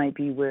 This might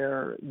be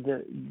where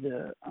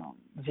the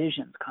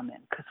visions come in,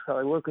 because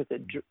I work with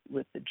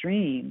the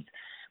dreams,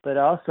 but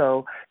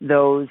also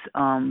those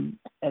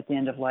at the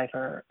end of life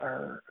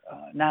are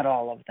not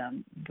all of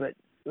them, but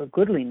a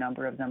goodly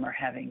number of them are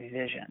having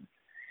visions,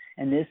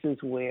 and this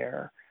is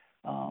where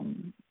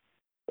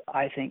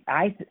I think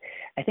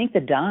the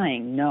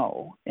dying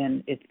know,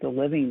 and it's the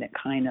living that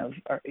kind of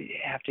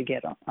have to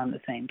get on the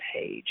same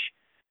page.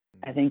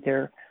 I think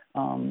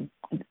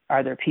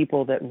are there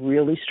people that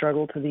really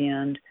struggle to the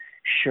end?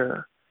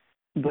 Sure,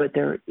 but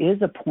there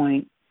is a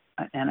point,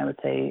 and I would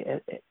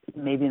say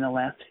maybe in the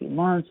last few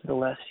months, the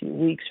last few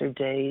weeks or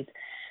days,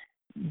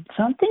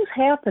 something's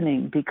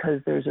happening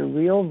because there's a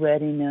real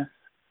readiness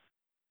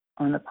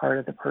on the part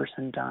of the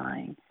person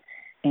dying.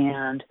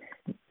 And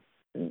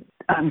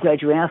I'm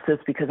glad you asked this,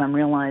 because I'm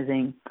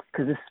realizing,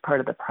 because this is part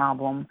of the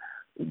problem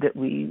that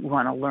we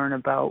want to learn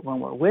about when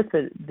we're with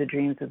the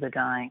dreams of the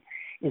dying,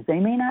 is they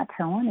may not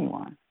tell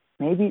anyone.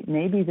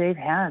 Maybe they've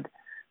had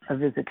a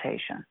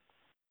visitation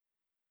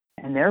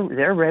and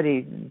they're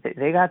ready.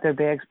 They got their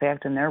bags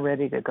packed and they're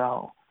ready to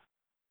go,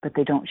 but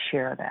they don't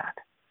share that.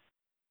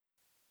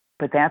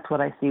 But that's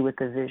what I see with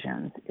the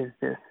visions, is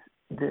this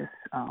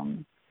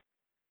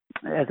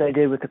as I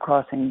did with the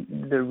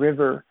crossing the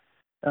river,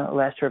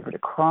 last river to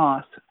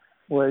cross,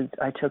 was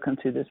I took them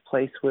to this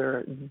place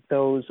where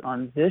those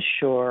on this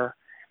shore,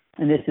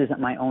 and this isn't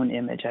my own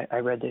image, I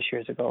read this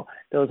years ago,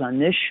 those on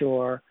this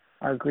shore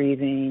are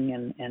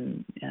grieving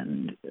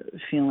and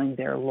feeling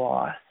their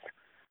loss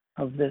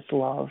of this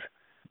love.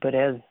 But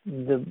as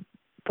the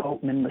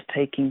boatman was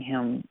taking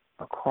him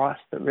across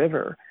the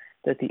river,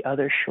 that the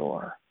other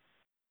shore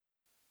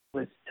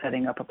was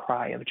setting up a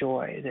cry of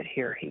joy that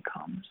here he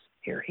comes,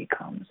 here he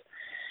comes.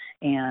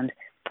 And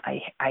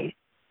I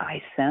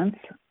sense,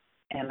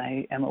 and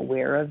I am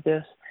aware of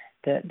this,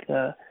 that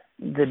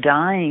the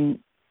dying,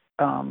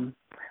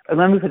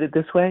 let me put it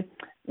this way,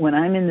 when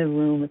I'm in the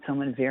room with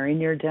someone very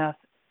near death,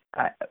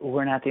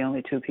 we're not the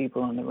only two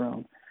people in the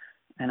room,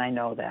 and I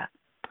know that.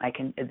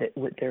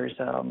 There's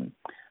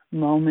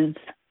moments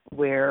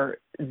where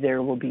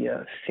there will be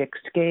a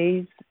fixed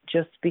gaze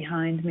just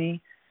behind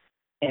me,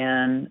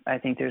 and I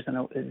think there's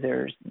a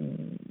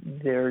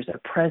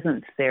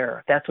presence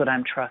there. That's what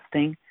I'm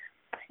trusting.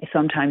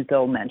 Sometimes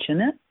they'll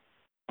mention it.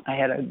 I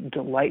had a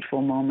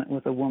delightful moment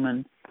with a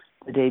woman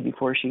the day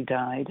before she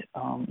died,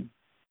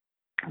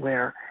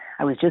 where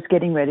I was just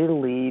getting ready to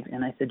leave,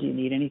 and I said, "Do you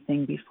need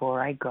anything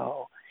before I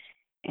go?"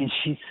 And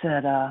she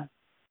said,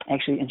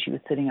 and she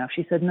was sitting up,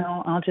 she said,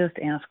 "No, I'll just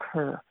ask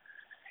her."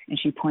 And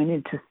she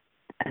pointed to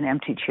an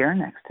empty chair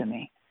next to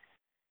me.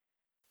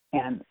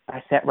 And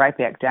I sat right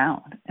back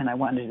down, and I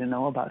wanted to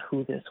know about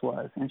who this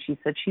was. And she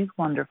said, "She's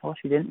wonderful."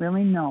 She didn't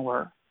really know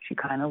her. She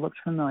kind of looked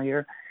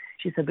familiar.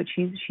 She said, "But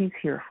she's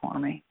here for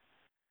me."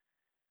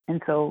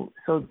 And so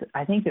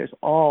I think there's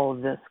all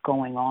this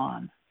going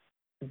on,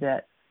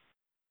 that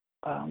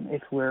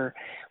if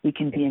we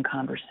can be in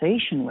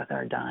conversation with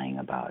our dying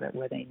about it,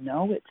 where they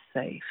know it's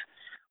safe,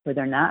 where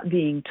they're not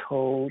being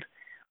told,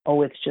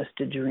 "Oh, it's just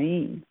a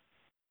dream,"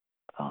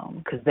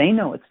 because they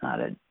know it's not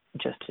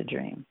just a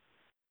dream.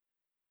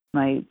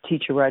 My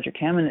teacher, Roger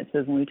Kamenetz,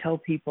 says when we tell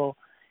people,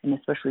 and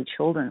especially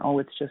children, "Oh,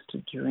 it's just a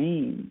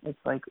dream,"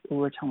 it's like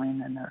we're telling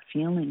them their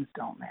feelings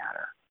don't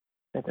matter,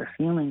 that their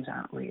feelings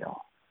aren't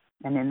real.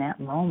 And in that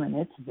moment,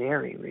 it's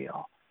very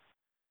real.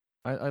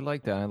 I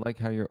like that. I like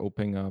how you're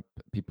opening up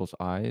people's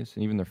eyes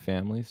and even their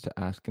families to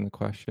asking the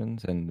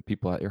questions, and the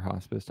people at your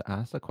hospice to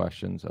ask the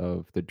questions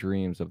of the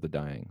dreams of the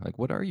dying. Like,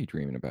 what are you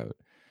dreaming about?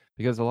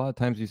 Because a lot of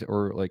times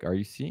or like, are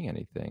you seeing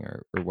anything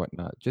or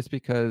whatnot? Just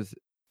because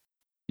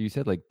you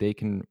said like they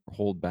can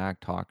hold back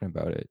talking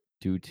about it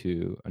due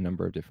to a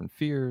number of different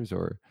fears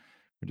or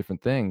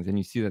different things. And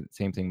you see that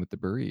same thing with the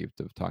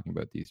bereaved of talking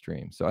about these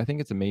dreams. So I think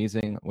it's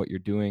amazing what you're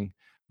doing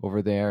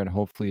over there, and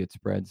hopefully it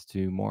spreads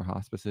to more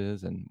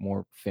hospices and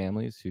more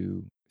families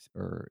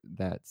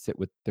that sit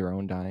with their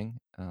own dying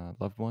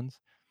loved ones.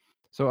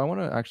 So I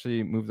want to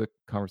actually move the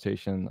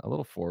conversation a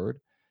little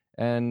forward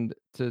and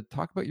to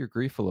talk about your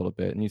grief a little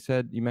bit. And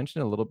you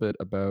mentioned a little bit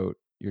about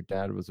your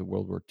dad was a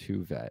World War II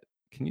vet.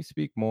 Can you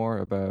speak more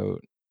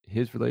about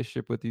his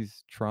relationship with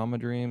these trauma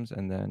dreams,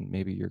 and then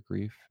maybe your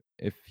grief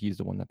if he's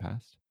the one that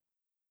passed?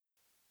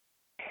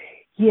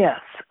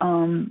 Yes.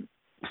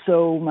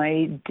 So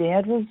my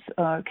dad was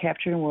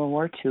captured in World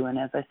War II, and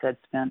as I said,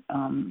 spent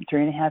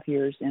 3.5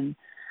 years in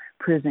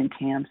prison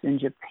camps in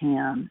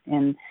Japan.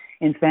 And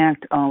in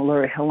fact,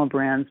 Laura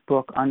Hillenbrand's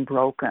book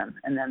Unbroken,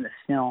 and then the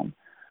film,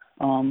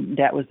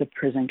 that was the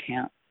prison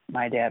camp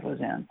my dad was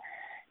in,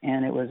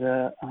 and it was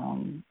a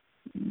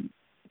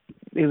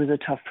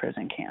tough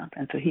prison camp.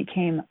 And so he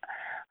came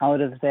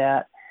out of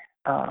that.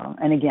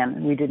 And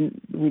again, we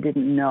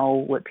didn't know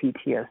what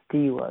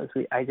PTSD was.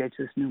 I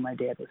just knew my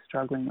dad was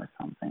struggling with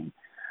something.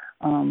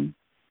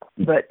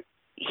 But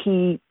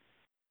he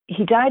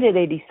died at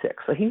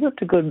 86, so he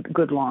lived a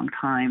good long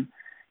time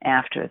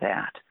after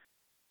that.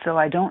 So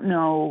I don't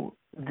know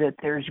that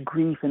there's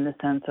grief in the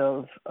sense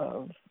of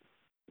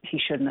he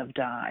shouldn't have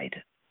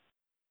died,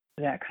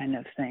 that kind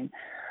of thing.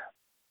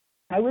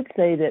 I would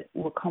say that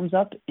what comes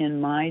up in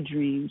my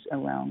dreams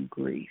around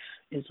grief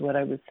is what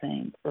I was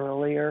saying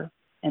earlier,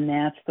 and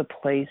that's the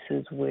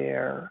places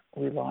where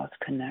we lost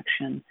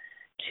connection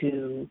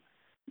to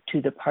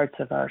the parts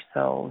of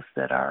ourselves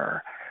that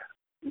are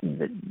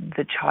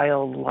the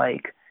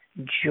childlike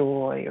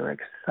joy or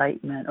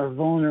excitement or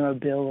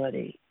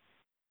vulnerability.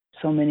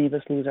 So many of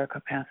us lose our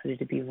capacity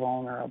to be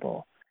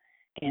vulnerable.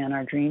 And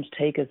our dreams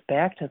take us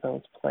back to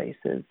those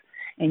places.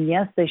 And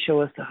yes, they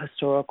show us the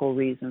historical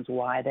reasons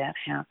why that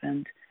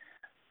happened.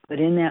 But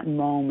in that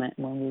moment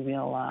when we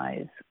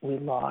realize we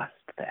lost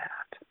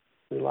that,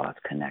 we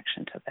lost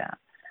connection to that,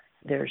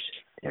 there's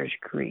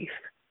grief.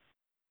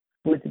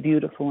 What's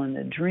beautiful in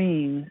the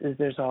dreams is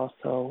there's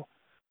also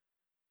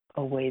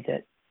a way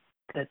that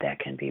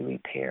can be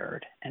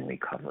repaired and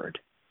recovered,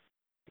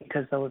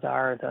 because those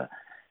are the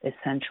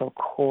essential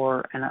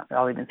core, and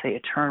I'll even say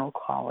eternal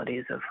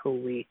qualities of who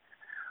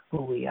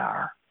we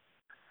are.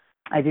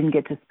 I didn't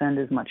get to spend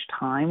as much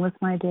time with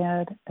my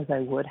dad as I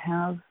would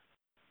have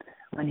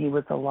when he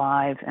was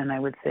alive, and I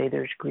would say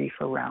there's grief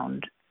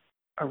around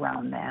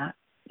that.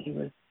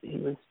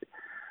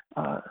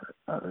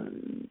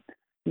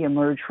 He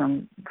emerged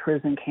from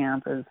prison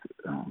camp as,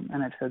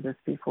 and I've said this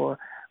before,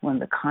 one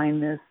of the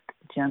kindest,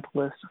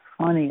 gentlest,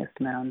 funniest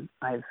men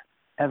I've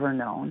ever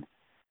known.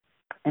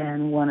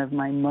 And one of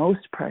my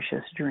most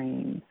precious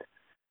dreams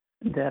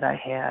that I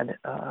had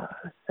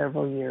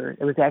several years,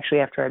 it was actually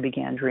after I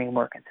began dream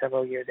work and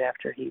several years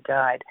after he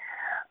died.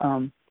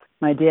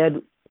 My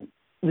dad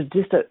was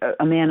just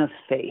a man of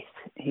faith.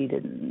 He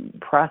didn't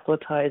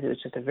proselytize. It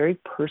was just a very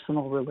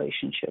personal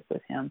relationship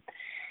with him.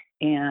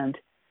 And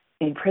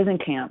in prison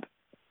camp,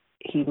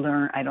 he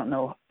learned, I don't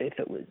know if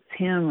it was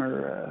him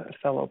or a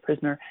fellow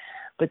prisoner,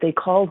 but they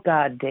called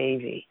God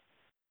Davy.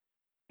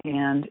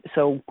 And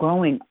so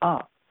growing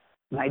up,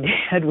 my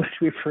dad would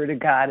refer to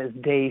God as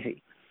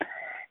Davy.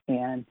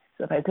 And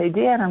so if I'd say,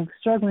 Dad, I'm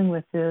struggling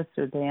with this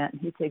or that,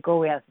 and he'd say,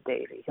 go ask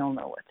Davy. He'll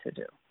know what to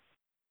do.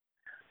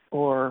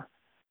 Or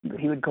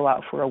he would go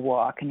out for a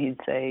walk, and he'd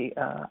say,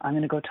 I'm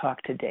going to go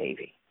talk to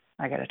Davy.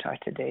 I got to talk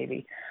to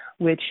Davy,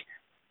 which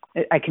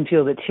I can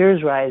feel the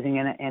tears rising,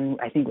 and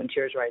I think when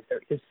tears rise,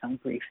 there is some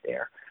grief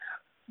there.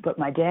 But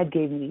my dad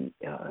gave me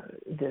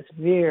this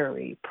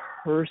very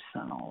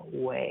personal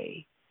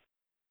way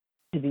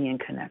to be in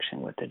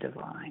connection with the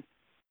divine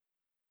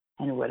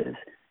and what is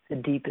the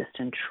deepest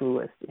and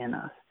truest in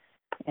us.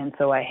 And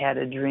so I had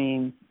a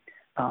dream,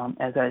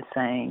 as I was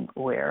saying,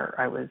 where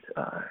I was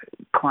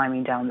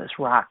climbing down this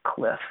rock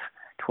cliff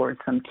towards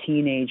some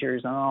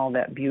teenagers and all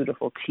that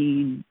beautiful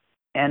teen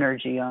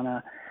energy on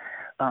a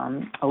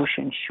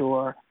ocean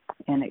shore,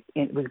 and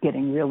it was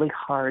getting really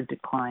hard to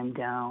climb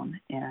down.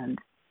 And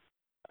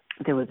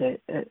there was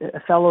a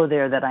fellow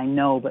there that I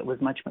know but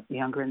was much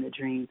younger in the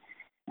dream,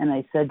 and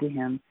I said to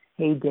him,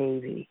 hey,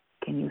 Davy,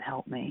 can you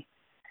help me?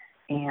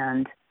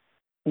 And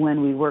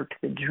when we worked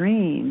the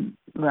dream,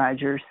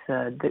 Roger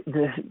said,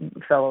 the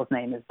fellow's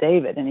name is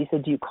David, and he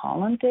said, do you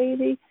call him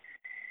Davy?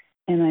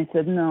 And I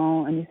said,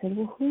 no. And he said,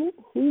 well,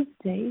 who's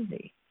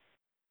Davy?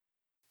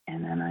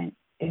 And then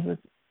it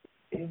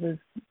was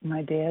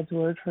my dad's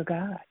word for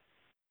God.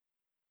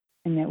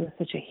 And that was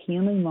such a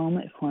healing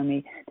moment for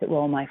me that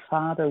while my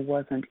father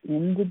wasn't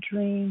in the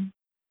dream,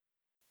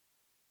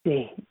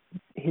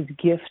 his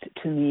gift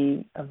to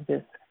me of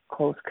this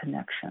close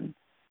connection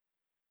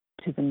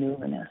to the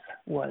numinous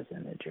was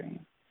in the dream.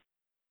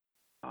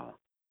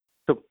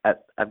 So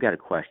I've got a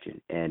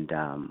question, and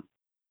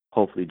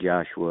hopefully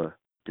Joshua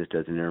just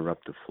doesn't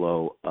interrupt the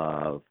flow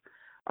of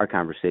our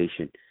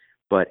conversation.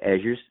 But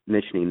as you're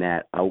mentioning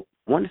that, I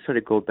want to sort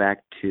of go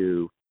back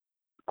to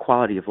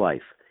quality of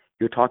life.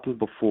 You're talking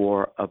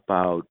before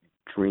about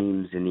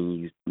dreams, and then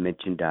you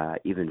mentioned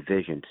even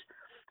visions.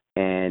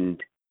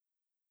 And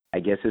I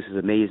guess this is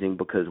amazing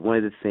because one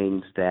of the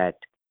things that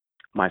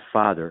my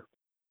father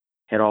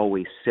had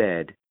always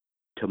said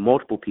to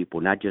multiple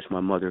people, not just my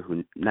mother,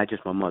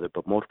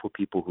 but multiple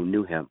people who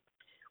knew him,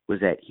 was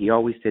that he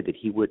always said that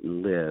he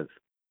wouldn't live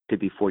to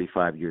be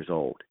 45 years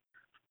old.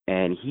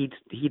 And he'd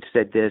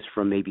said this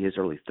from maybe his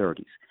early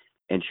 30s.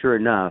 And sure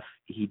enough,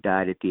 he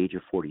died at the age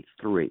of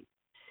 43.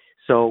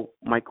 So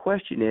my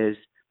question is,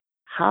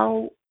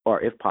 how,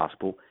 or if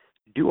possible,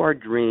 do our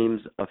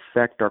dreams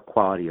affect our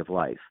quality of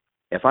life?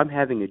 If I'm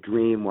having a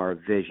dream or a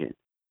vision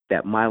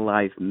that my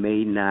life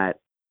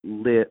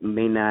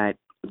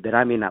that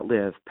I may not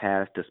live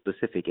past a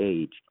specific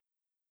age,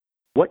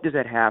 what does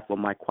that have on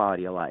my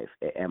quality of life?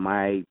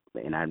 Maybe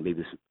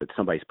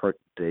somebody's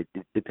it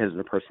depends on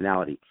the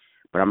personality,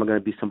 but I'm going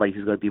to be somebody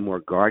who's going to be more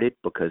guarded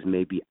because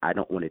maybe I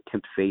don't want to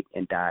tempt fate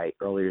and die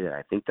earlier than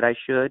I think that I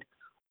should,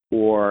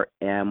 or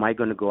am I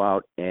going to go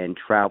out and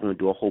travel and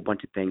do a whole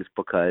bunch of things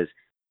because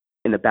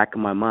in the back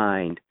of my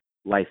mind,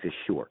 life is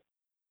short?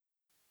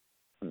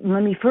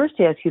 Let me first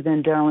ask you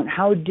then, Darwin,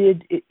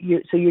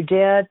 so your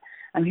dad,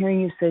 I'm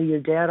hearing you say your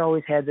dad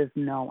always had this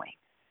knowing.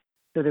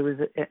 So there was,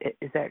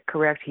 is that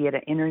correct? He had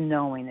an inner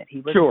knowing that he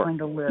was going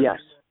to live. Yes.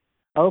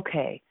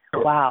 Okay.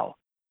 Sure. Wow.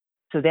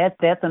 So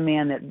that's a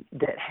man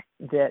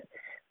that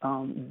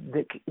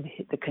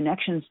the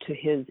connections to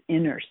his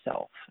inner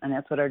self, and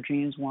that's what our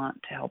dreams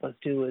want to help us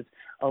do, is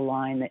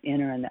align the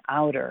inner and the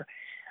outer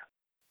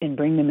and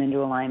bring them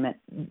into alignment.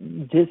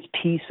 This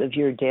piece of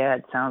your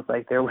dad sounds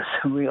like there was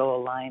some real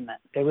alignment.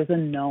 There was a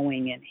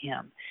knowing in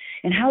him.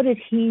 And how did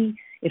he,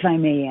 if I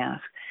may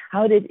ask,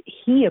 How did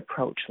he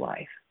approach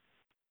life?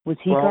 Was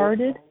he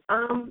guarded?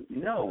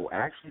 No,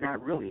 actually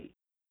not really.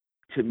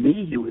 To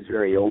me, he was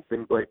very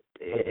open, but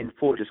in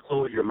full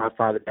disclosure, my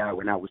father died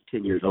when I was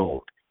 10 years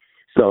old.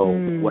 So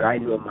what I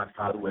knew of my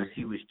father was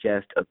he was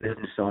just a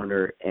business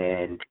owner,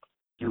 and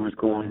he was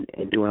going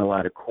and doing a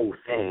lot of cool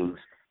things.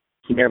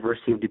 He never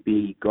seemed to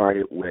be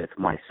guarded with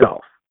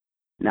myself.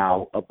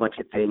 Now, a bunch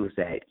of things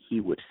that he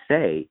would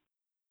say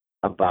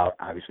about,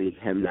 obviously,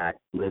 him not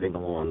living a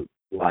long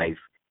life,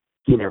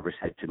 he never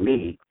said to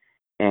me.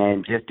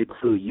 And just to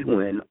clue you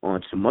in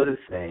on some other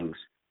things,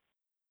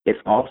 it's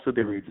also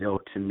been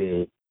revealed to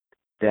me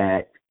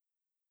that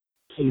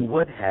he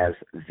would have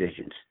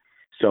visions.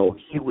 So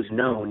he was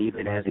known,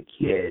 even as a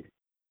kid,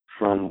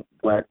 from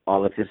what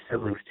all of his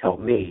siblings tell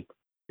me,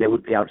 they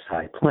would be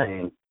outside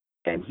playing,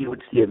 and he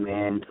would see a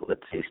man,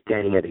 let's say,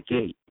 standing at a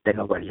gate that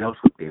nobody else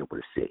would be able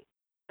to see.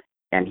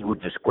 And he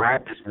would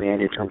describe this man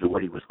in terms of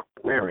what he was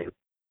wearing,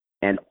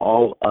 and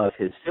all of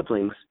his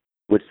siblings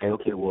would say,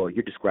 okay, well,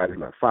 you're describing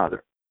my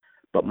father.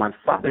 But my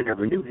father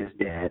never knew his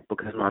dad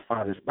because my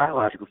father's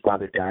biological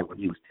father died when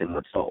he was 10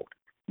 months old.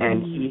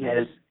 And he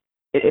has,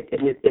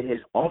 it has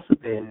also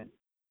been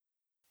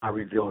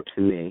revealed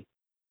to me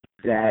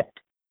that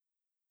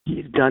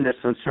he's done this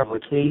on several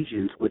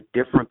occasions with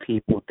different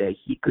people that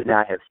he could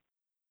not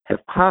have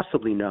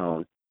possibly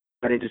known.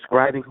 But in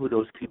describing who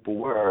those people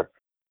were,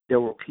 there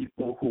were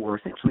people who were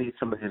essentially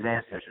some of his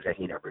ancestors that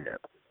he never knew.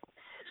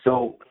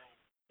 So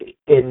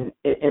in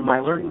my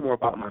learning more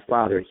about my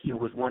father, he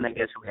was one, I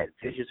guess, who had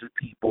visions of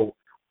people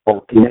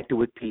or connected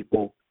with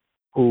people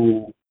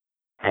who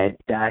had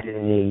died at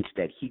an age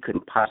that he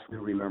couldn't possibly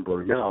remember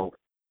or know,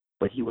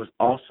 but he was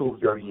also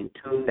very in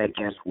tune, I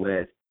guess,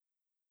 with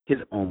his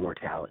own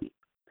mortality.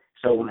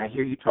 So when I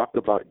hear you talk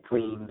about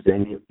dreams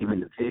and even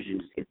the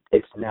visions,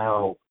 it's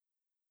now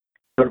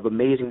sort of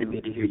amazing to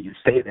me to hear you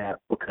say that,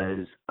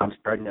 because I'm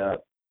starting to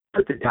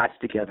put the dots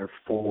together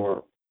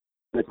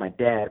with my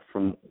dad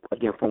from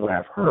what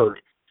I've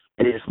heard,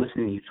 and just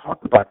listening to you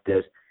talk about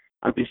this,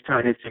 I'm just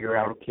trying to figure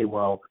out, okay,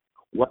 well,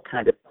 what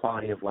kind of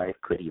quality of life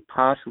could he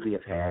possibly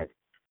have had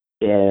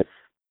if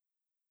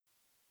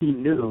he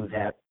knew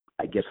that,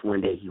 I guess,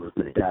 one day he was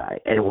going to die.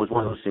 And it was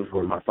one of those things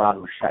where my father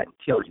was shot and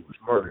killed, he was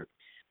murdered.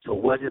 So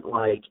it wasn't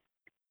like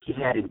he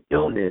had an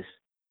illness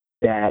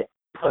that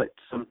put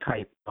some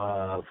type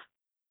of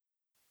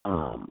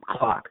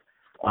clock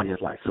on his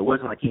life. So it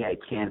wasn't like he had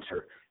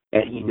cancer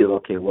and he knew,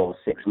 okay, well,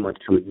 6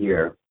 months to a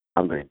year,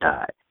 I'm going to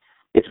die.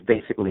 It's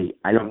basically,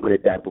 I know I'm going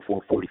to die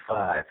before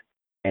 45,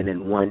 and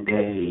then one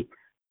day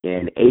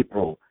in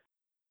April,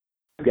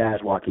 guys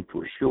walk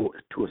into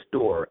a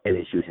store and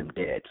they shoot him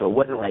dead. So it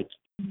wasn't like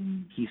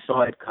he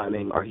saw it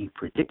coming or he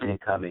predicted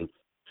it coming.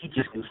 He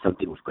just knew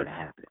something was going to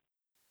happen.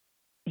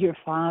 Your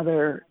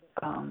father,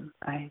 I'm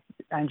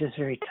just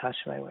very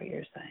touched by what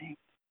you're saying.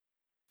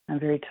 I'm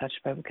very touched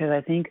by it because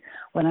I think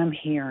what I'm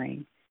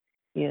hearing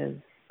is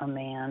a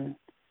man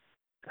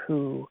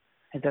who,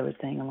 as I was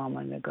saying a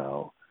moment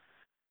ago,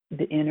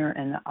 the inner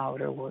and the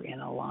outer were in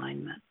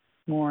alignment,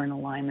 more in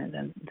alignment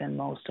than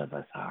most of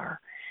us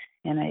are.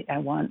 And I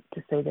want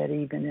to say that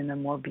even in a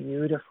more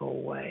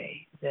beautiful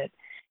way, that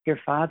your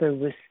father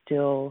was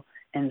still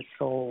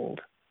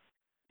ensouled.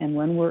 And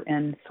when we're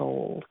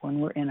ensouled,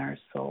 when we're in our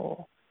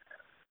soul,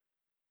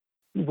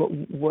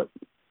 what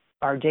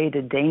our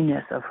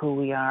day-to-dayness of who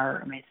we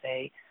are may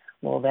say,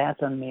 well,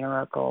 that's a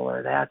miracle,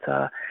 or that's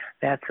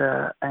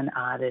an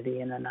oddity,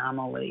 an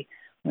anomaly.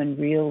 When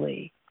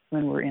really,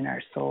 when we're in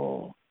our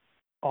soul,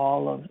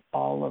 all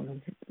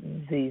of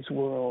these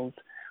worlds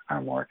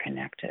are more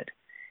connected.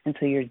 And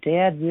so your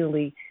dad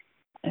really,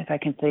 if I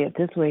can say it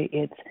this way,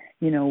 it's,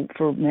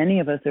 for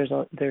many of us, there's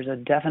a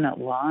definite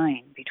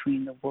line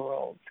between the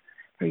worlds.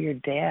 For your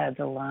dad,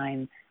 the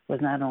line was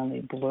not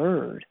only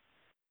blurred,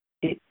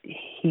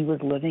 he was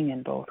living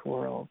in both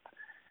worlds.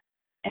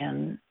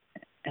 And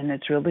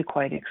it's really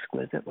quite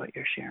exquisite what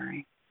you're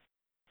sharing.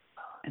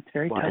 It's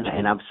very touching.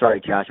 And I'm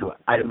sorry, Joshua.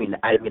 I didn't mean to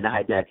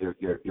hijack your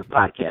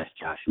podcast,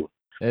 Joshua.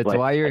 It's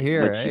why you're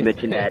here. When you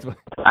mentioned that,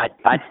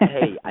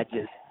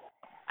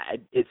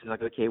 it's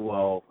like, okay,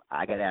 well,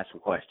 I got to ask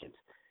some questions.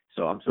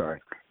 So I'm sorry.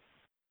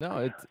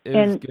 No, it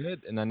was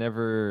good, and I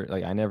never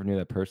knew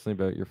that personally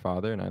about your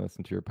father, and I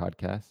listened to your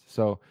podcast.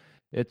 So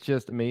it's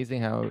just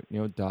amazing how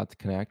dots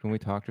connect when we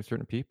talk to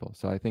certain people.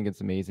 So I think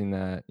it's amazing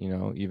that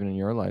even in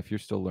your life you're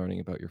still learning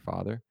about your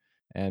father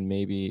and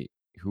maybe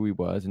who he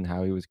was and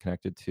how he was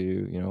connected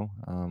to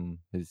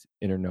his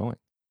inner knowing.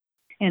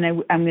 And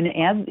I'm going to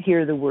add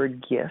here the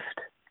word gift,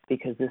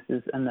 because this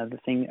is another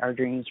thing. Our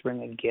dreams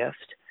bring a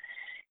gift,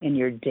 and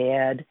your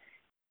dad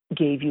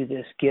gave you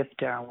this gift,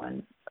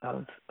 Darwin,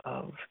 of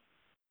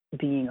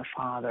being a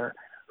father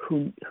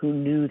who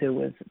knew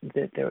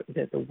that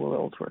the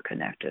worlds were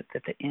connected,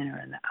 that the inner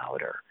and the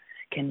outer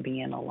can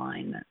be in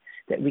alignment,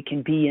 that we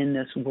can be in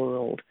this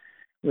world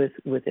with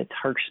its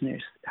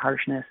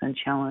harshness and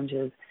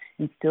challenges,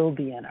 and still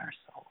be in our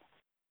soul,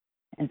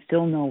 and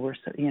still know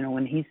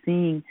when he's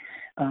seeing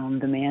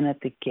the man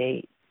at the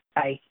gate,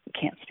 I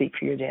can't speak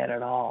for your dad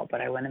at all,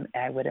 but I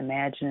would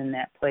imagine in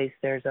that place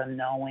there's a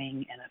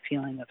knowing and a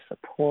feeling of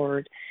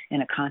support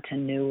and a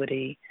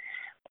continuity,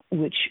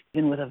 which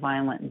even with a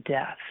violent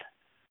death,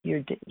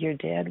 your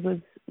dad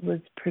was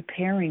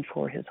preparing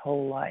for his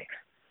whole life.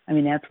 I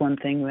mean, that's one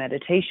thing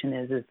meditation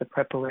is the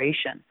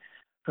preparation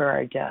for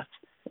our death.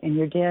 And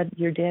your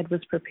dad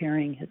was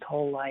preparing his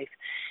whole life,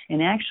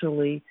 and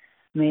actually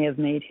may have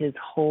made his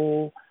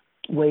whole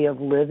way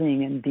of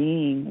living and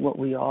being what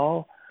we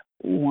all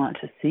want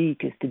to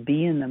seek, is to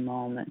be in the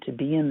moment, to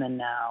be in the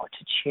now,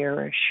 to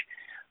cherish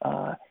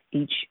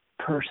each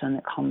person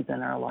that comes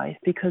in our life,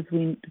 because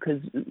we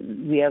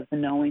have the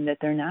knowing that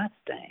they're not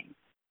staying.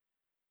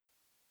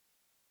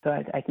 So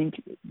I think,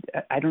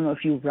 I don't know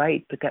if you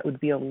write, but that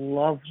would be a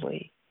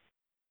lovely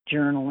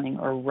journaling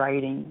or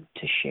writing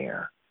to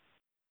share.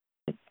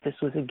 This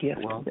was a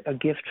gift, a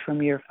gift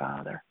from your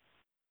father.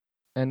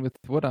 And with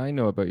what I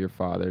know about your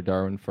father,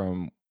 Darwin,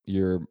 from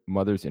your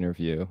mother's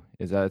interview,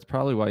 is that it's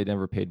probably why he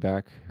never paid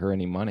back her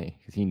any money,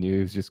 because he knew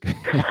he was just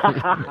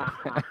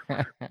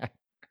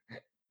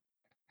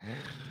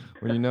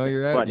when you know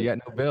you're out, Funny. you got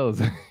no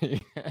bills.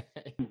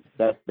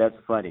 That's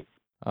funny.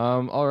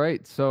 All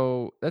right.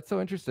 So that's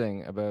so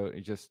interesting about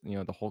just,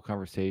 the whole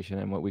conversation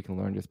and what we can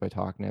learn just by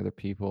talking to other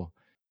people.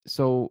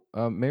 So,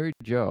 Mary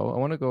Jo, I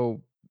want to go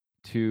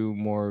to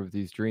more of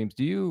these dreams.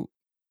 Do you,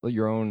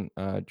 your own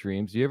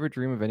dreams, do you ever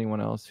dream of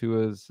anyone else who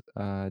has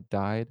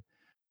died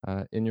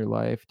in your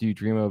life? Do you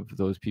dream of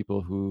those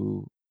people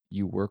who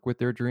you work with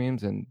their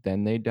dreams and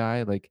then they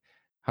die? Like,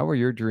 how are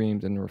your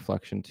dreams in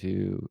reflection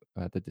to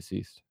the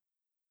deceased?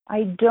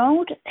 I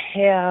don't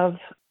have,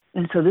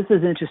 and so this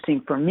is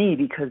interesting for me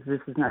because this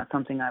is not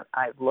something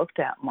I've looked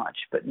at much,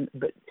 but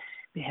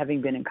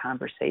having been in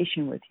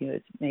conversation with you,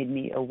 it's made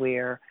me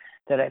aware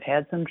that I've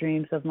had some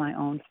dreams of my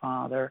own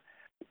father.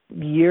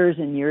 Years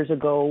and years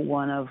ago,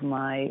 one of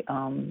my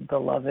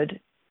beloved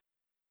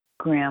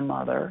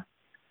grandmother,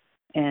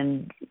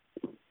 and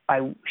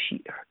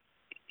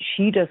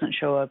she doesn't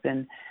show up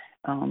in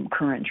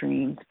current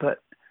dreams, but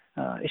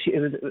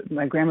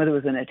my grandmother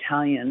was an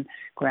Italian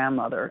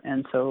grandmother,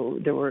 and so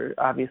there were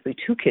obviously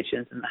two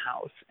kitchens in the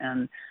house,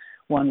 and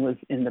one was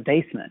in the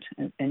basement,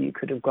 and you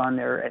could have gone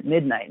there at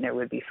midnight and there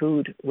would be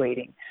food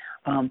waiting.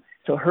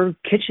 So her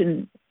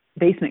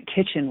basement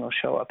kitchen will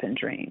show up in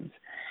dreams.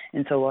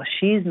 And so while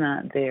she's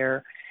not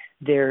there,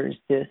 there's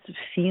this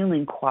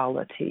feeling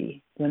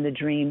quality when the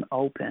dream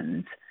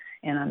opens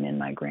and I'm in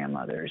my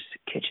grandmother's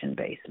kitchen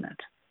basement.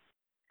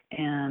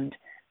 And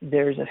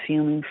there's a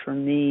feeling for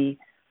me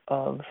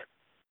of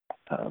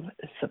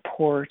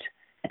support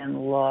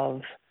and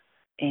love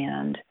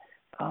and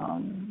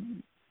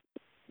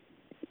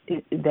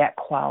that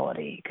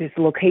quality. Because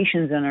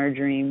locations in our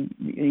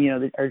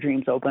dream, our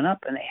dreams open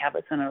up and they have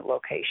us in a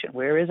location.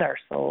 Where is our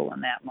soul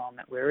in that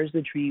moment? Where is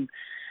the dream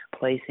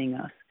placing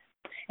us?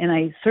 And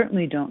I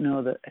certainly don't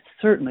know the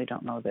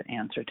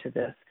answer to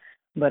this,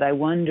 but I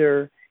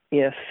wonder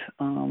if,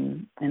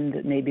 and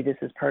maybe this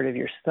is part of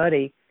your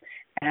study,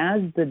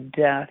 as the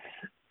death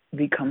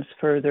becomes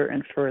further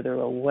and further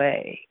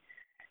away,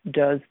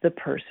 does the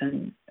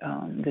person,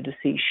 the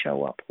deceased,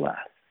 show up less?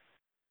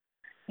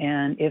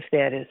 And if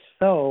that is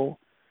so,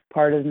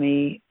 part of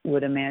me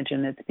would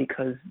imagine it's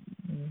because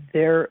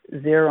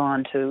they're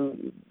on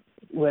to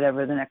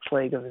whatever the next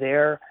leg of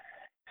their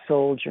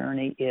soul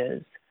journey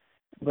is.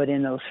 But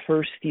in those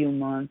first few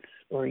months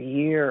or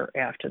year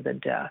after the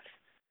death,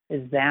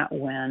 is that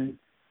when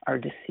our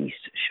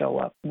deceased show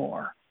up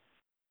more?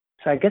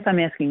 So I guess I'm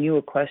asking you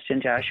a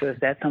question, Joshua. Is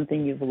that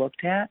something you've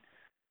looked at?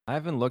 I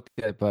haven't looked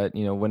at it, but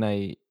when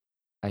I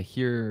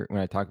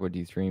talk about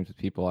these dreams with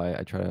people,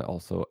 I try to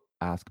also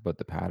ask about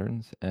the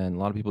patterns. And a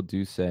lot of people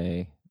do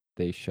say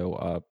they show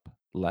up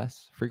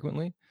less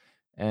frequently.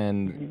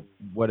 And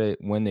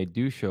when they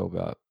do show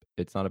up,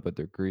 it's not about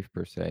their grief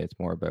per se. It's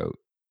more about,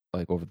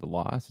 like, over the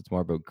loss. It's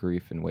more about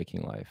grief and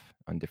waking life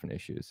on different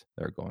issues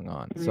that are going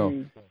on.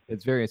 So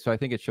I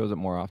think it shows up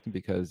more often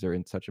because they're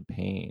in such a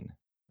pain,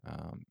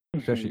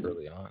 especially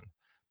early on.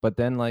 But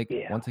then,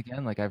 once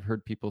again, I've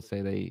heard people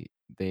say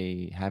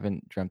they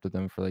haven't dreamt of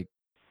them for like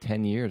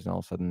 10 years and all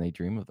of a sudden they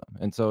dream of them.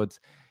 And so it's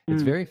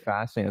very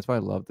fascinating. That's why I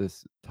love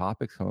this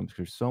topic so much, because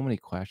there's so many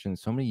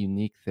questions, so many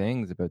unique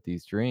things about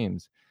these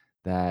dreams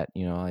that,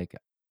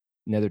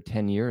 another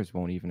 10 years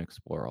won't even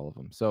explore all of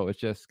them. So it's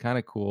just kind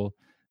of cool.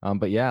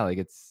 But yeah,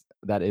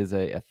 that is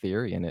a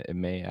theory, and it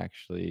may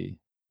actually,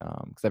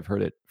 because I've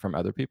heard it from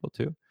other people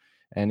too.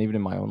 And even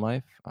in my own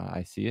life,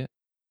 I see it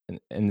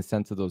in the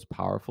sense of those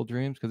powerful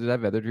dreams, because I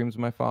have other dreams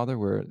with my father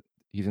where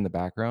he's in the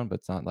background, but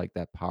it's not like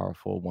that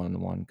powerful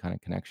one-on-one kind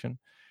of connection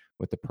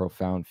with the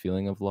profound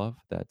feeling of love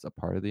that's a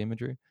part of the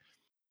imagery.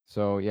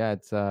 So yeah,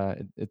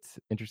 it's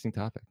interesting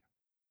topic.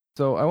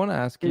 So I want to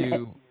ask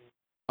you.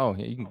 Oh,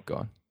 yeah, you can go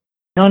on.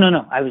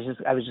 No. I was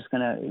just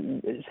gonna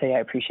say I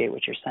appreciate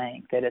what you're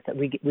saying. That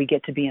we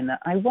get to be in the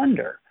I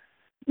wonder.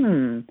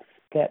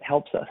 That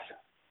helps us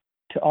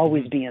to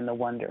always be in the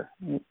wonder.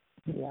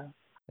 Yeah.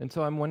 And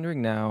so I'm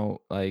wondering now,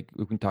 we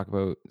can talk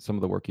about some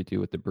of the work you do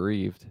with the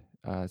bereaved.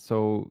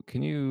 So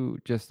can you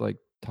just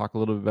talk a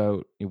little bit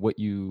about what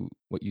you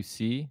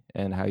see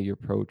and how you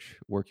approach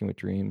working with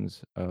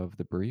dreams of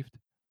the bereaved?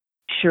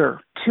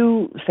 Sure.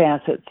 Two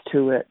facets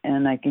to it,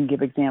 and I can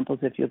give examples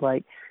if you'd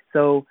like.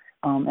 So,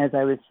 as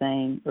I was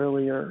saying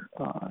earlier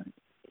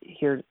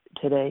here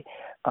today,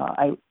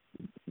 I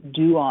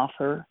do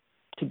offer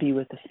to be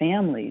with the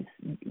families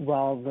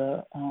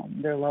while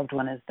their loved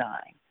one is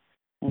dying.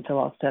 And so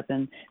I'll step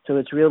in. So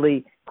it's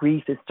really,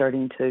 grief is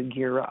starting to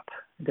gear up.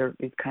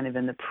 It's kind of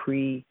in the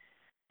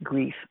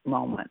pre-grief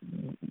moment.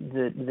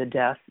 The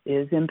death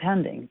is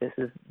impending. This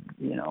is,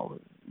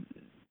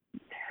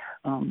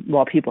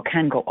 while people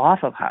can go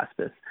off of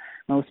hospice,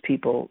 most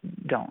people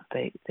don't.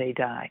 They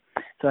die.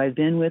 So I've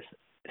been with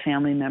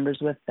family members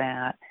with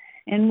that.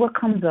 And what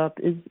comes up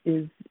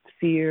is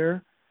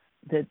fear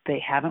that they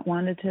haven't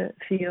wanted to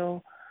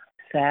feel,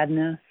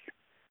 sadness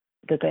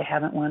that they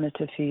haven't wanted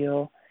to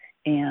feel,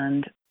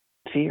 and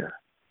fear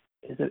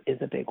is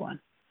a big one.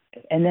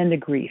 And then the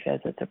grief as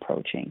it's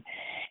approaching.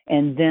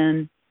 And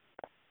then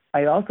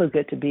I also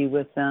get to be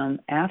with them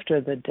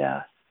after the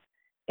death.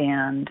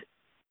 And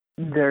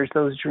there's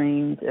those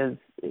dreams, as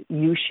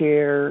you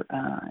share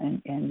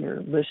and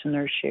your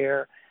listeners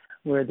share,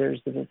 where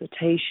there's the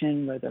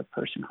visitation, where the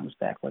person comes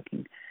back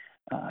looking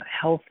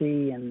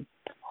healthy and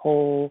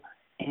whole.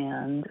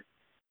 And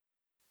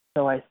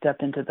so I step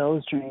into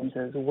those dreams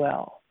as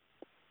well.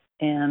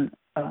 And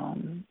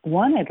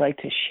one I'd like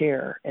to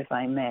share, if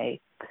I may.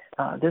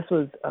 This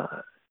was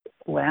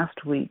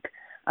last week.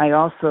 I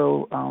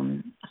also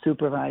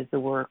supervise the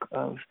work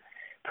of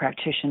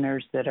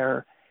practitioners that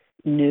are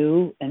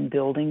new and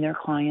building their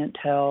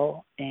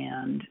clientele,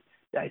 and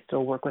I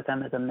still work with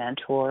them as a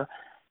mentor.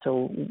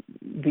 So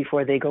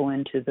before they go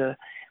into the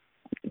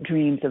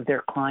dreams of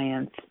their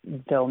clients,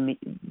 they'll meet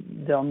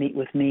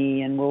with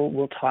me, and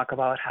we'll talk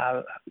about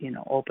how,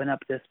 open up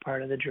this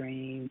part of the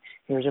dream.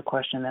 Here's a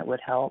question that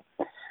would help.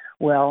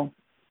 Well,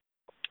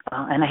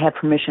 and I had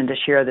permission to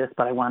share this,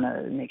 but I want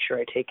to make sure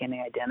I take any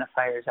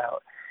identifiers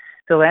out.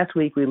 So last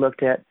week we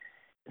looked at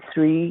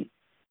 3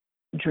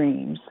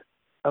 dreams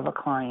of a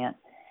client,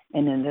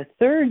 and then the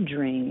third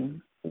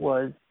dream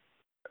was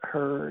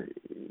her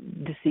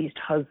deceased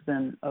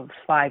husband of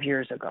 5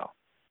 years ago.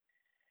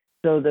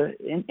 So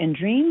and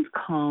dreams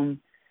come,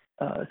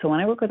 so when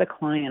I work with a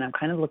client, I'm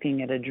kind of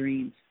looking at a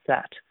dream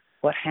set,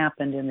 what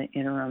happened in the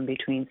interim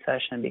between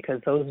session,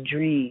 because those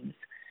dreams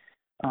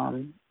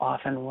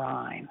often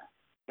rhyme.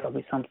 There'll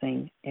be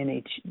something in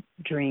each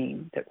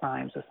dream that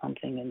rhymes with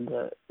something in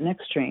the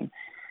next dream.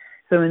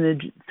 So in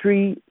the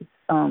 3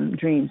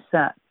 dream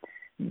set,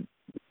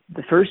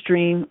 the first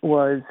dream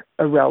was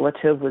a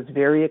relative was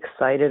very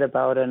excited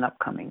about an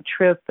upcoming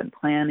trip and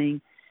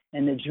planning,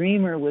 and the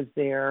dreamer was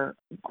there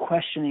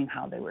questioning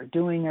how they were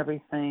doing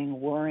everything,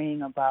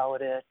 worrying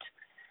about it,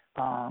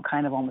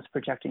 kind of almost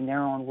projecting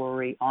their own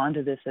worry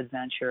onto this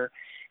adventure.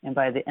 And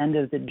by the end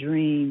of the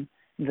dream,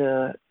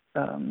 the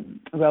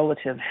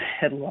relative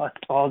had lost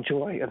all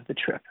joy of the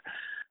trip.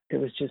 It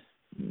was just,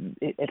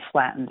 it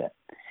flattened it.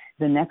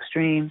 The next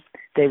dream,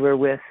 they were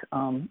with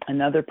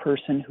another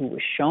person who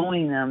was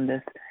showing them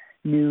this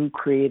new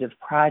creative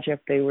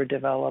project they were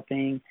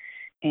developing,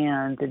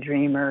 and the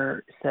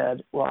dreamer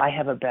said, well, I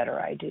have a better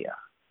idea,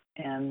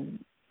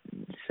 and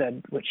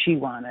said what she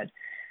wanted.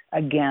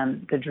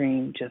 Again, the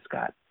dream just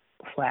got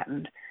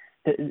flattened,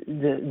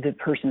 the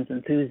person's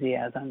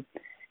enthusiasm.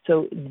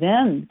 So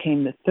then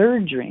came the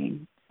third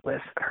dream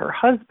with her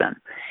husband.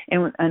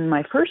 And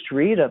my first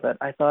read of it,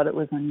 I thought it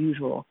was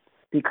unusual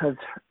because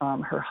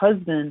her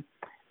husband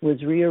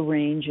was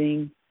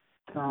rearranging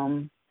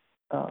some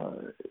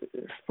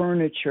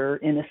furniture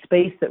in a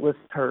space that was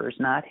hers,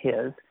 not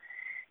his.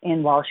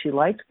 And while she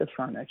liked the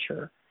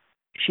furniture,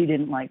 she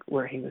didn't like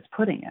where he was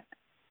putting it.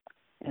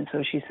 And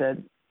so she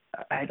said,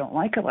 I don't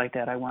like it like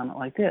that. I want it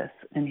like this.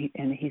 And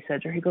he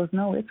said to her, he goes,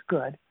 no, it's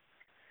good.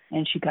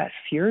 And she got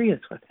furious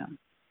with him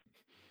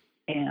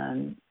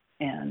and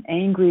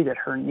angry that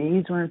her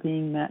needs weren't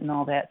being met and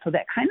all that. So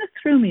that kind of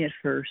threw me at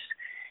first.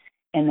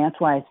 And that's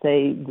why I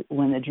say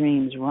when the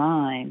dreams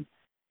rhyme,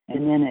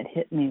 and then it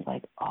hit me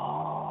like,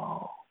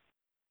 oh,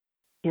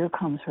 here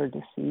comes her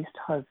deceased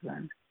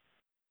husband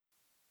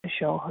to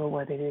show her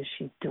what it is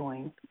she's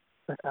doing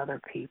with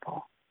other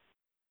people.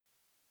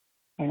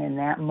 And in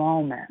that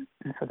moment,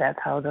 and so that's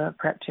how the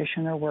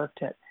practitioner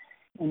worked it,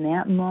 in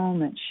that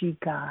moment she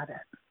got it.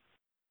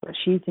 What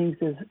she thinks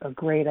is a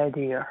great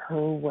idea,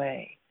 her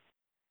way,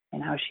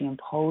 and how she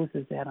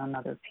imposes that on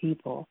other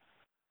people.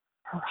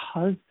 Her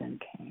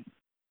husband came.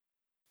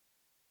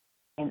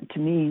 And to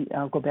me,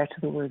 I'll go back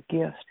to the word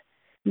gift.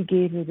 He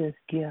gave her this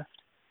gift.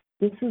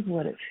 This is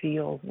what it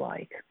feels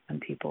like when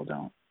people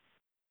don't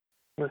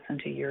listen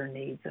to your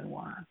needs and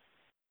wants.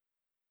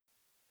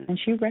 And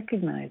she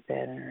recognized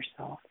that in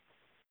herself.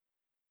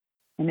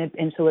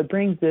 And so it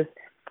brings this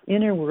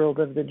inner world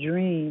of the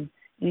dream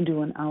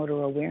into an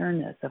outer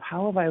awareness of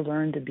how have I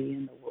learned to be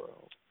in the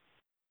world.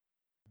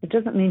 It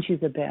doesn't mean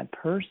she's a bad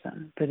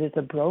person, but it's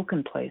a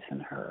broken place in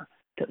her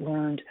that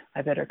learned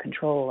I better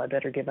control, I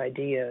better give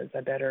ideas,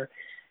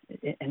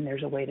 and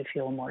there's a way to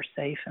feel more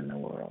safe in the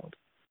world.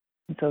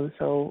 So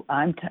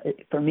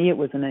for me, it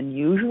was an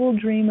unusual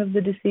dream of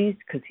the deceased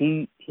because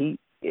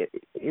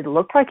it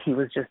looked like he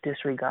was just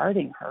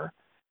disregarding her.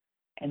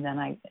 And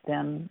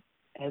then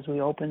as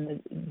we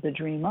opened the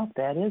dream up,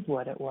 that is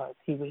what it was.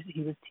 He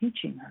was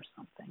teaching her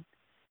something.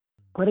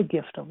 What a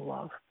gift of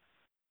love.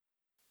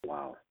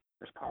 Wow,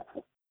 that's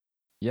powerful.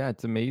 Yeah,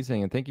 it's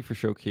amazing. And thank you for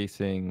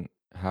showcasing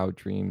how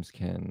dreams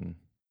can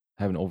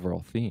have an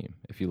overall theme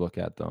if you look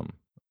at them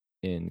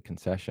in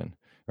concession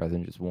rather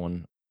than just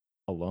one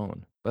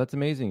alone. But that's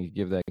amazing. You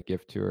give that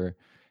gift to her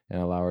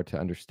and allow her to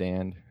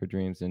understand her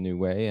dreams in a new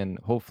way. And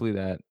hopefully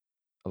that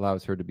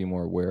allows her to be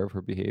more aware of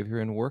her behavior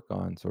and work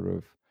on sort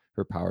of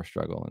her power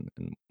struggle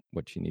and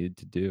what she needed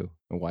to do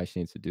and why she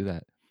needs to do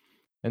that.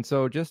 And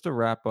so, just to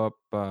wrap up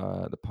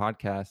the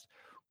podcast,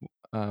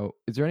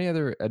 is there any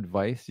other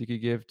advice you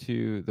could give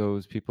to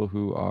those people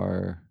who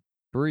are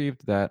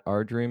bereaved that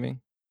are dreaming?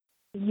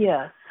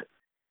 Yes,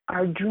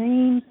 our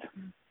dreams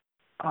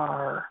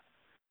are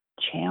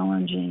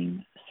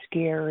challenging,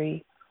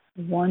 scary,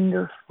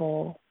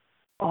 wonderful,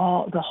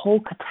 the whole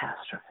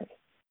catastrophe.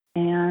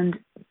 And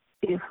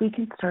if we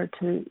can start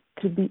to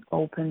be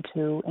open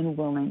to and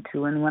willing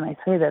to, and when I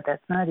say that,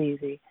 that's not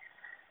easy,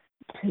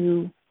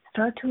 to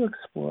start to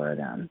explore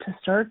them, to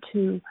start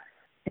to,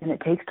 and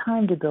it takes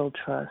time to build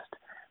trust,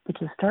 but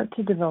to start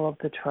to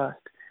develop the trust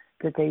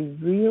that they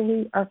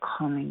really are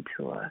coming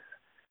to us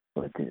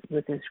with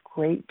this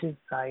great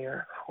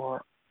desire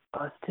for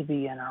us to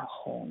be in our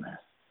wholeness,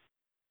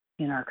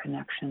 in our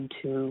connection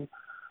to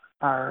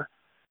our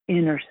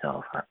inner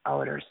self, our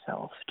outer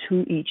self,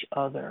 to each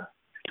other,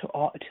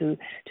 to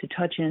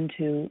touch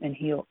into and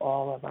heal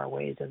all of our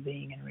ways of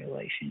being in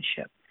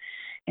relationship.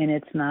 And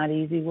it's not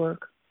easy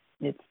work.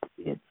 It's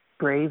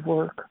brave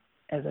work.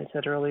 As I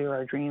said earlier,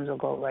 our dreams will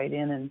go right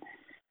in and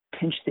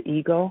pinch the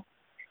ego,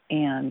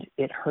 and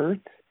it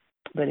hurts.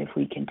 But if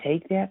we can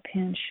take that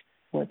pinch,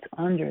 what's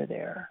under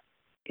there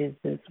is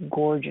this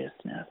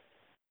gorgeousness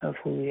of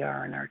who we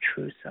are in our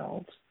true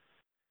selves.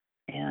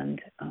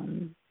 And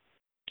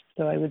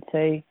so I would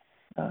say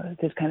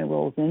this kind of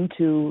rolls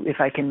into, if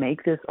I can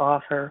make this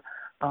offer,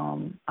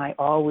 I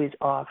always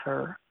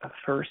offer a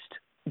first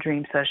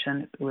dream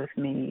session with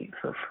me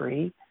for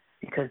free,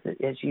 because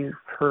as you've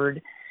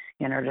heard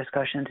in our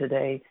discussion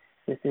today,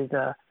 this is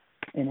an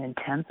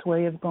intense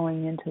way of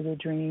going into the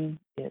dream.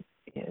 It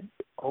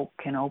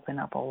can open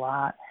up a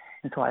lot.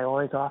 And so I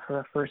always offer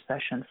a first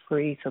session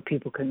free so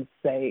people can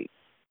say,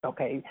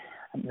 okay,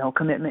 no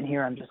commitment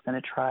here, I'm just going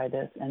to try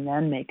this, and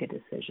then make a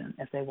decision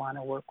if they want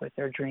to work with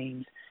their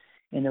dreams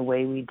in the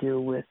way we do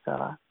with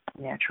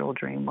natural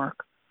dream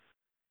work.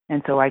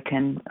 And so I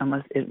can,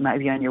 unless it might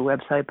be on your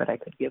website, but I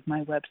could give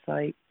my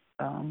website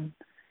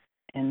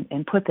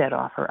and put that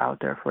offer out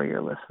there for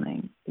your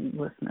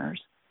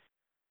listeners.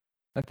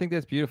 I think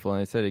that's beautiful.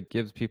 And I said it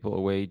gives people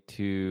a way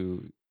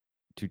to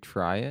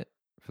try it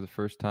for the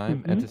first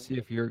time and to see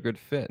if you're a good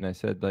fit. And I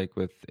said, like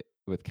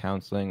with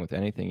counseling, with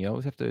anything, you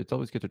always it's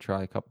always good to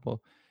try a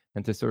couple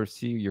and to sort of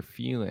see your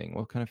feeling.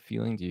 What kind of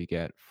feeling do you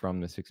get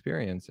from this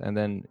experience? And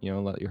then,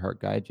 let your heart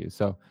guide you.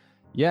 So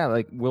yeah,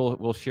 like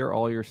we'll share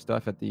all your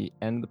stuff at the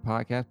end of the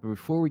podcast. But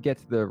before we get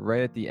to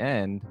right at the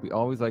end, we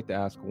always like to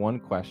ask one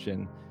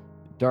question.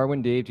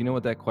 Darwin Dave, do you know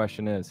what that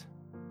question is?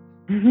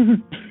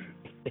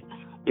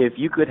 If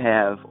you could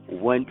have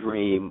one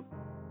dream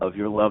of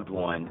your loved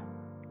one,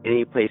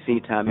 any place,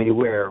 anytime,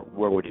 anywhere,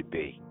 where would it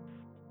be?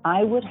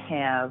 I would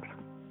have,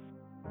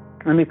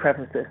 let me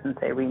preface this and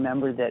say,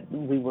 remember that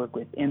we work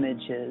with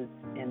images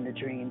in the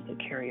dreams that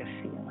carry a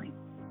feeling.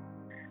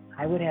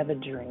 I would have a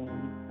dream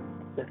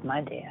with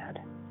my dad,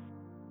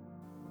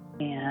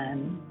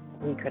 and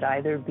we could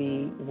either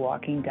be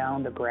walking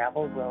down the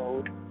gravel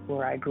road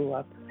where I grew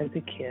up as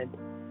a kid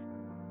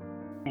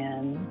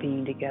and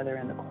being together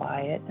in the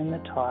quiet and the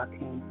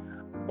talking,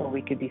 or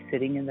we could be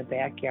sitting in the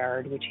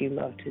backyard, which he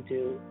loved to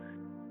do,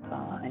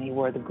 and he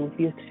wore the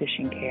goofiest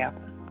fishing cap,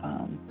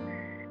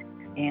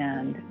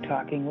 and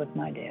talking with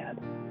my dad.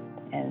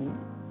 And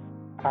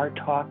our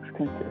talks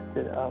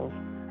consisted of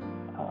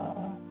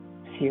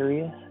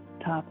serious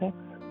topics,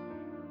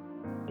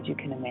 as you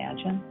can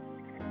imagine,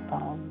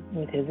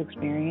 with his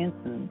experience,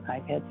 and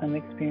I've had some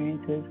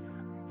experiences,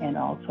 and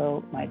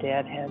also my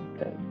dad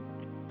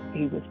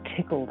he was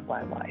tickled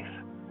by life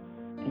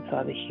and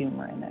saw the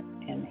humor in it,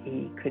 and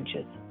he could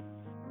just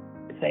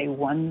say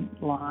one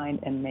line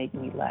and make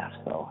me laugh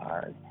so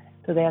hard.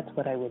 So that's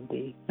what I would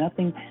be.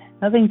 Nothing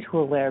too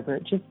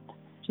elaborate, just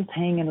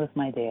hanging with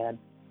my dad,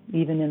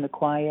 even in the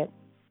quiet,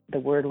 the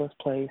wordless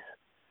place,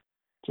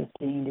 just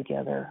being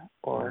together,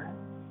 or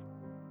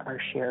our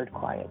shared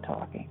quiet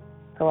talking.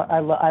 So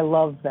I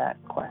love that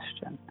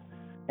question.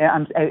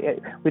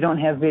 We don't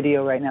have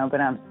video right now,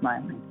 but I'm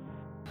smiling.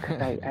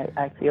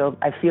 I feel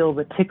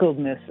the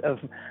tickledness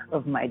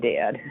of my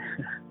dad.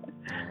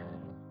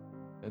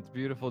 It's a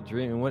beautiful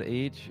dream. And what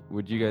age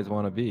would you guys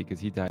want to be? Because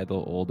he died a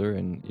little older,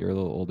 and you're a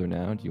little older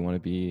now. Do you want to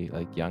be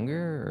like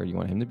younger, or do you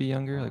want him to be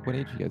younger? Like, what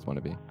age do you guys want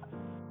to be?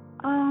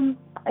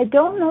 I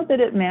don't know that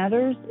it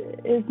matters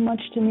as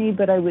much to me,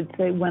 but I would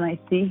say when I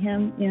see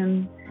him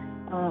in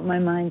my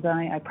mind's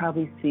eye, I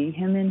probably see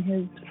him in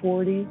his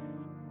 40s,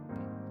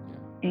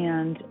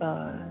 and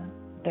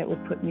that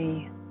would put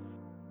me.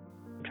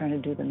 I'm trying to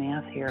do the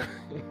math here.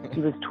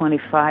 He was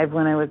 25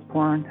 when I was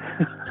born.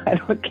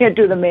 Can't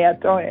do the math.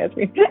 Don't ask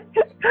me.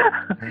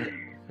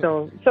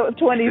 So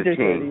 20s or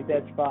 30s,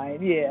 that's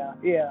fine. Yeah.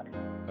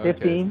 Okay.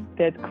 15,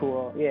 that's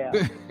cool. Yeah.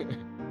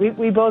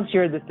 we both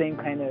shared the same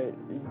kind of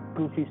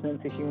goofy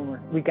sense of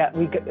humor. We got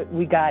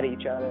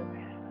each other.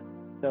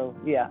 So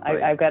yeah,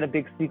 right. I've got a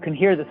big. You can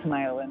hear the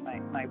smile in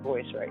my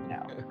voice right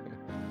now.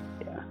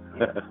 Yeah.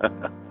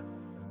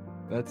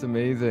 That's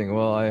amazing.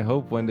 Well, I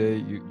hope one day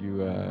you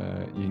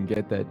can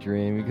get that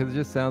dream, because it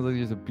just sounds like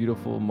just a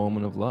beautiful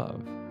moment of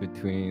love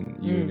between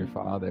you and your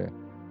father.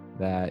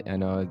 That I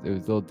know it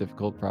was a little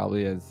difficult,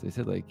 probably, as they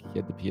said, like he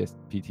had the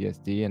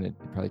PTSD, and it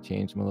probably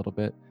changed him a little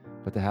bit.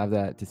 But to have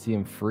that, to see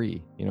him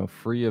free,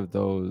 free of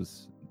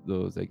those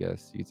I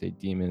guess you could say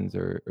demons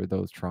or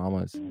those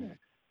traumas,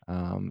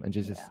 and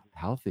just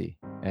healthy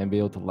and be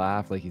able to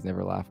laugh like he's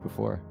never laughed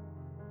before.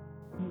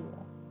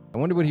 I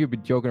wonder what he would be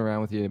joking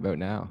around with you about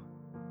now.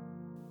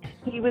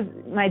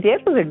 My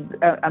dad was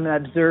an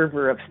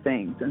observer of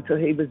things, and so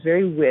he was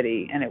very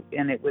witty, and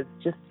it was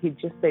just, he'd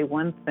just say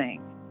one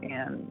thing,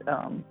 and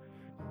I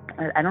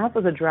don't know if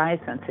it was a dry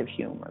sense of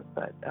humor,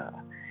 but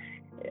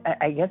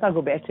I guess I'll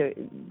go back to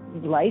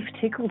life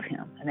tickled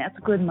him, and that's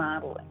good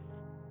modeling.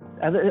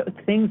 Other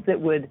things that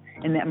would,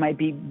 and that might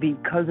be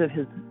because of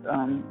his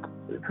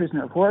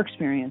prisoner of war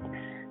experience,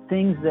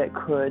 things that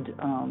could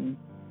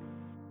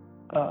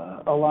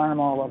alarm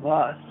all of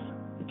us,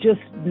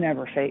 just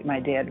never fate. My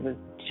dad was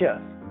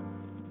just,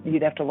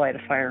 you'd have to light a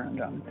fire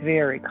under him.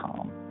 Very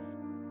calm,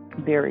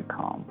 very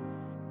calm.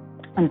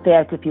 In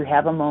fact, if you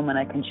have a moment,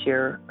 I can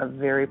share a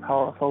very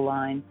powerful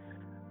line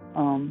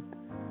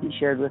he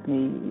shared with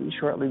me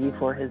shortly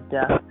before his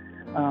death.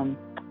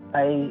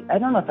 I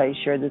don't know if I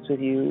shared this with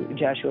you,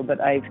 Joshua, but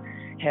I've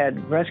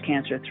had breast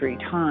cancer 3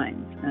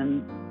 times,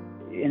 and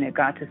it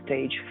got to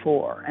stage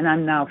 4. And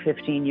I'm now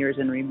 15 years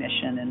in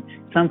remission, and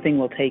something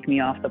will take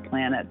me off the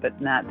planet, but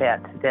not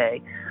that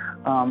today.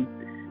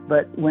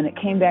 But when it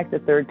came back the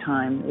 3rd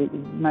time,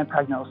 my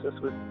prognosis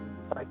was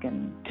like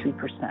in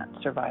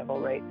 2% survival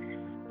rate.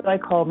 So I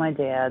called my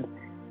dad,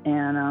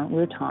 and we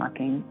were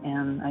talking,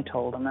 and I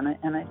told him, and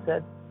I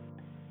said,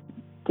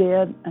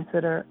 Dad, I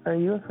said, are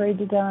you afraid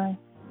to die?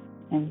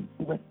 And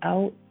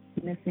without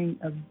missing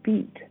a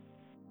beat,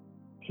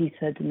 he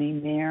said to me,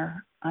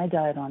 Mayor, I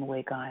died on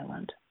Wake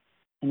Island,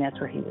 and that's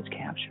where he was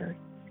captured.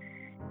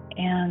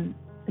 And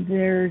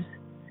there's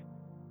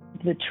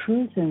the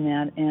truth in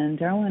that. And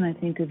Darwin, I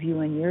think of you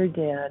and your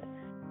dad.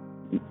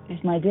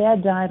 If my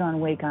dad died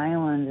on Wake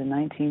Island in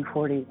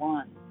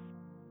 1941,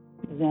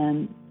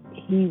 then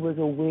he was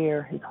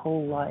aware his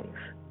whole life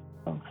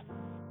of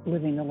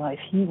living the life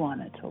he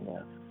wanted to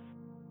live.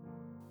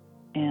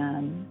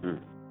 And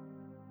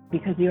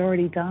because he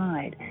already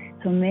died.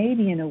 So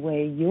maybe in a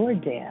way your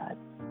dad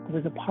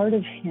was a part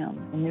of him.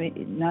 And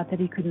not that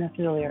he could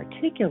necessarily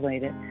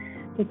articulate it,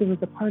 but there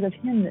was a part of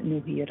him that knew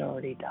he had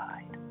already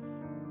died.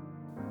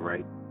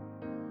 Right.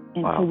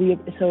 And wow. I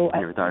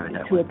never thought of it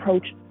that to way.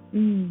 Approach.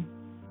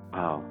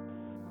 Wow.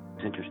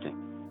 It's interesting.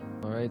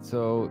 All right,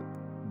 so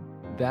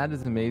that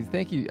is amazing.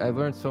 Thank you. I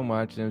learned so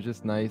much, and it was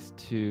just nice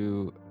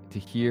to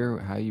hear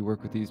how you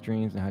work with these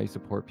dreams and how you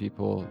support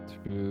people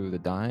through the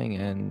dying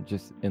and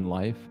just in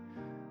life.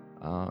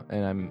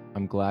 And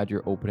I'm glad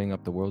you're opening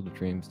up the world of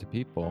dreams to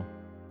people.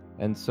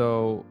 And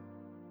so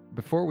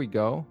before we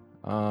go,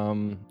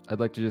 I'd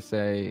like to just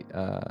say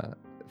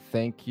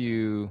thank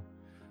you,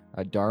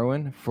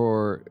 Darwin,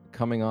 for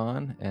coming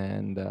on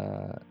and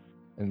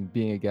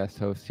being a guest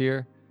host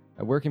here.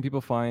 Where can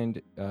people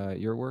find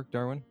your work,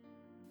 Darwin?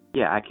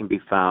 Yeah, I can be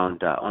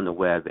found on the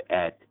web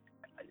at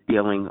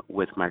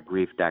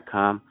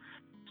dealingwithmygrief.com.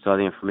 So all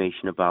the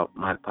information about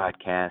my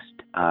podcast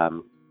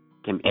and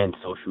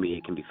social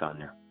media can be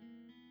found there.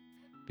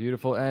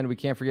 Beautiful. And we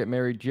can't forget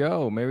Mary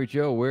Jo. Mary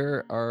Jo,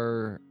 where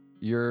are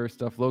your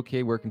stuff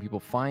located? Where can people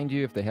find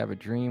you? If they have a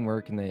dream,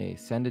 where can they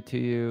send it to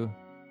you?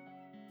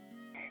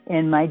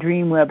 And my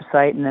dream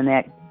website, and then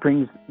that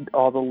brings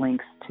all the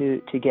links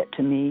to get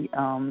to me.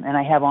 And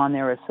I have on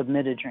there a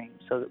submit a dream.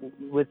 So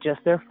with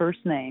just their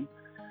first name,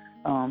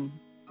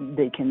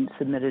 they can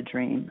submit a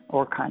dream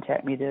or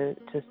contact me to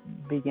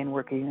begin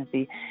working with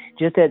me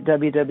just at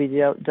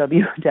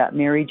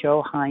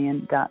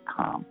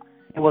www.maryjohyan.com.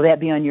 And will that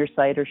be on your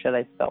site, or should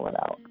I spell it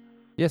out?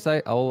 Yes,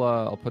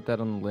 I'll put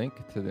that on the link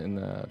in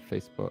the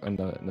Facebook in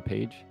the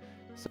page.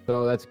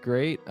 So that's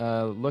great.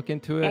 Look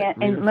into it.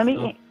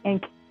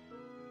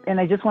 And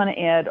I just want to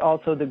add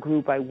also the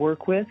group I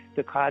work with,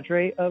 the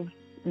cadre of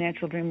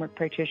natural dream work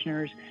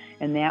practitioners,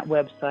 and that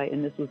website.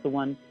 And this was the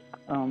one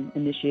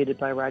initiated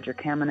by Roger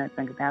Kamenetz,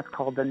 and that's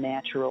called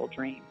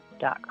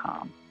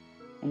thenaturaldream.com.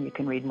 And you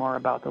can read more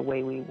about the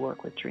way we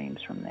work with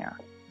dreams from there.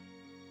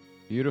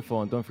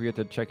 Beautiful. And don't forget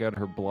to check out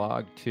her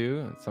blog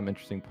too. Some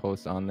interesting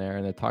posts on there,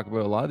 and they talk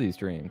about a lot of these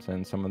dreams,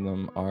 and some of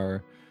them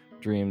are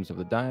dreams of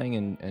the dying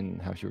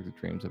and how she works with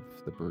dreams of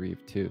the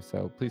bereaved too.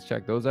 So please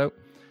check those out.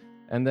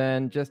 And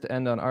then just to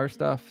end on our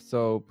stuff,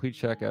 so please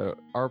check out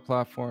our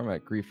platform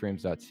at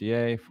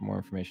griefdreams.ca for more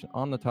information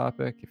on the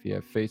topic. If you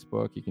have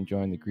Facebook, you can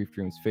join the Grief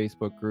Dreams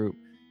Facebook group.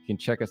 You can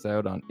check us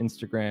out on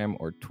Instagram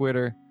or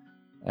Twitter.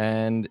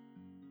 And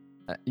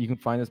you can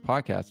find this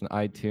podcast on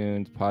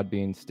iTunes,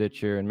 Podbean,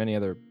 Stitcher, and many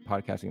other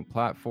podcasting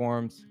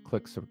platforms.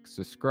 Click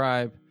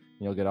subscribe, and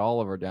you'll get all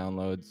of our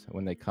downloads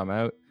when they come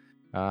out.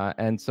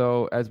 And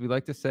so, as we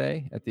like to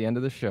say at the end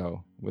of the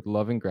show, with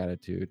love and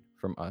gratitude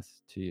from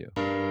us to you.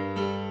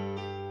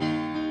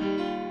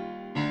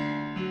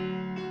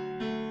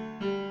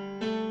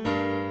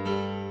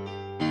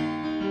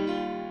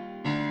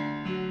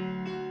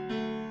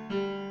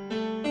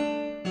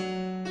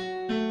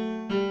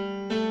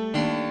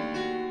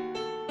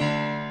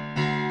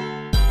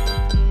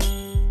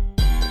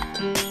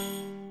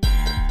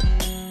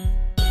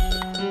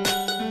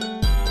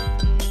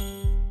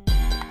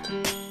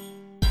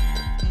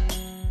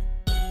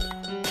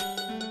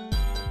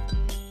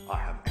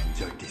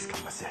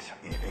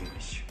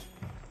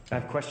 I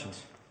have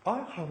questions.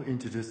 I have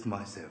introduced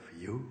myself.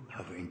 You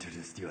have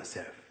introduced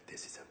yourself.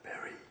 This is a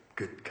very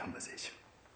good conversation.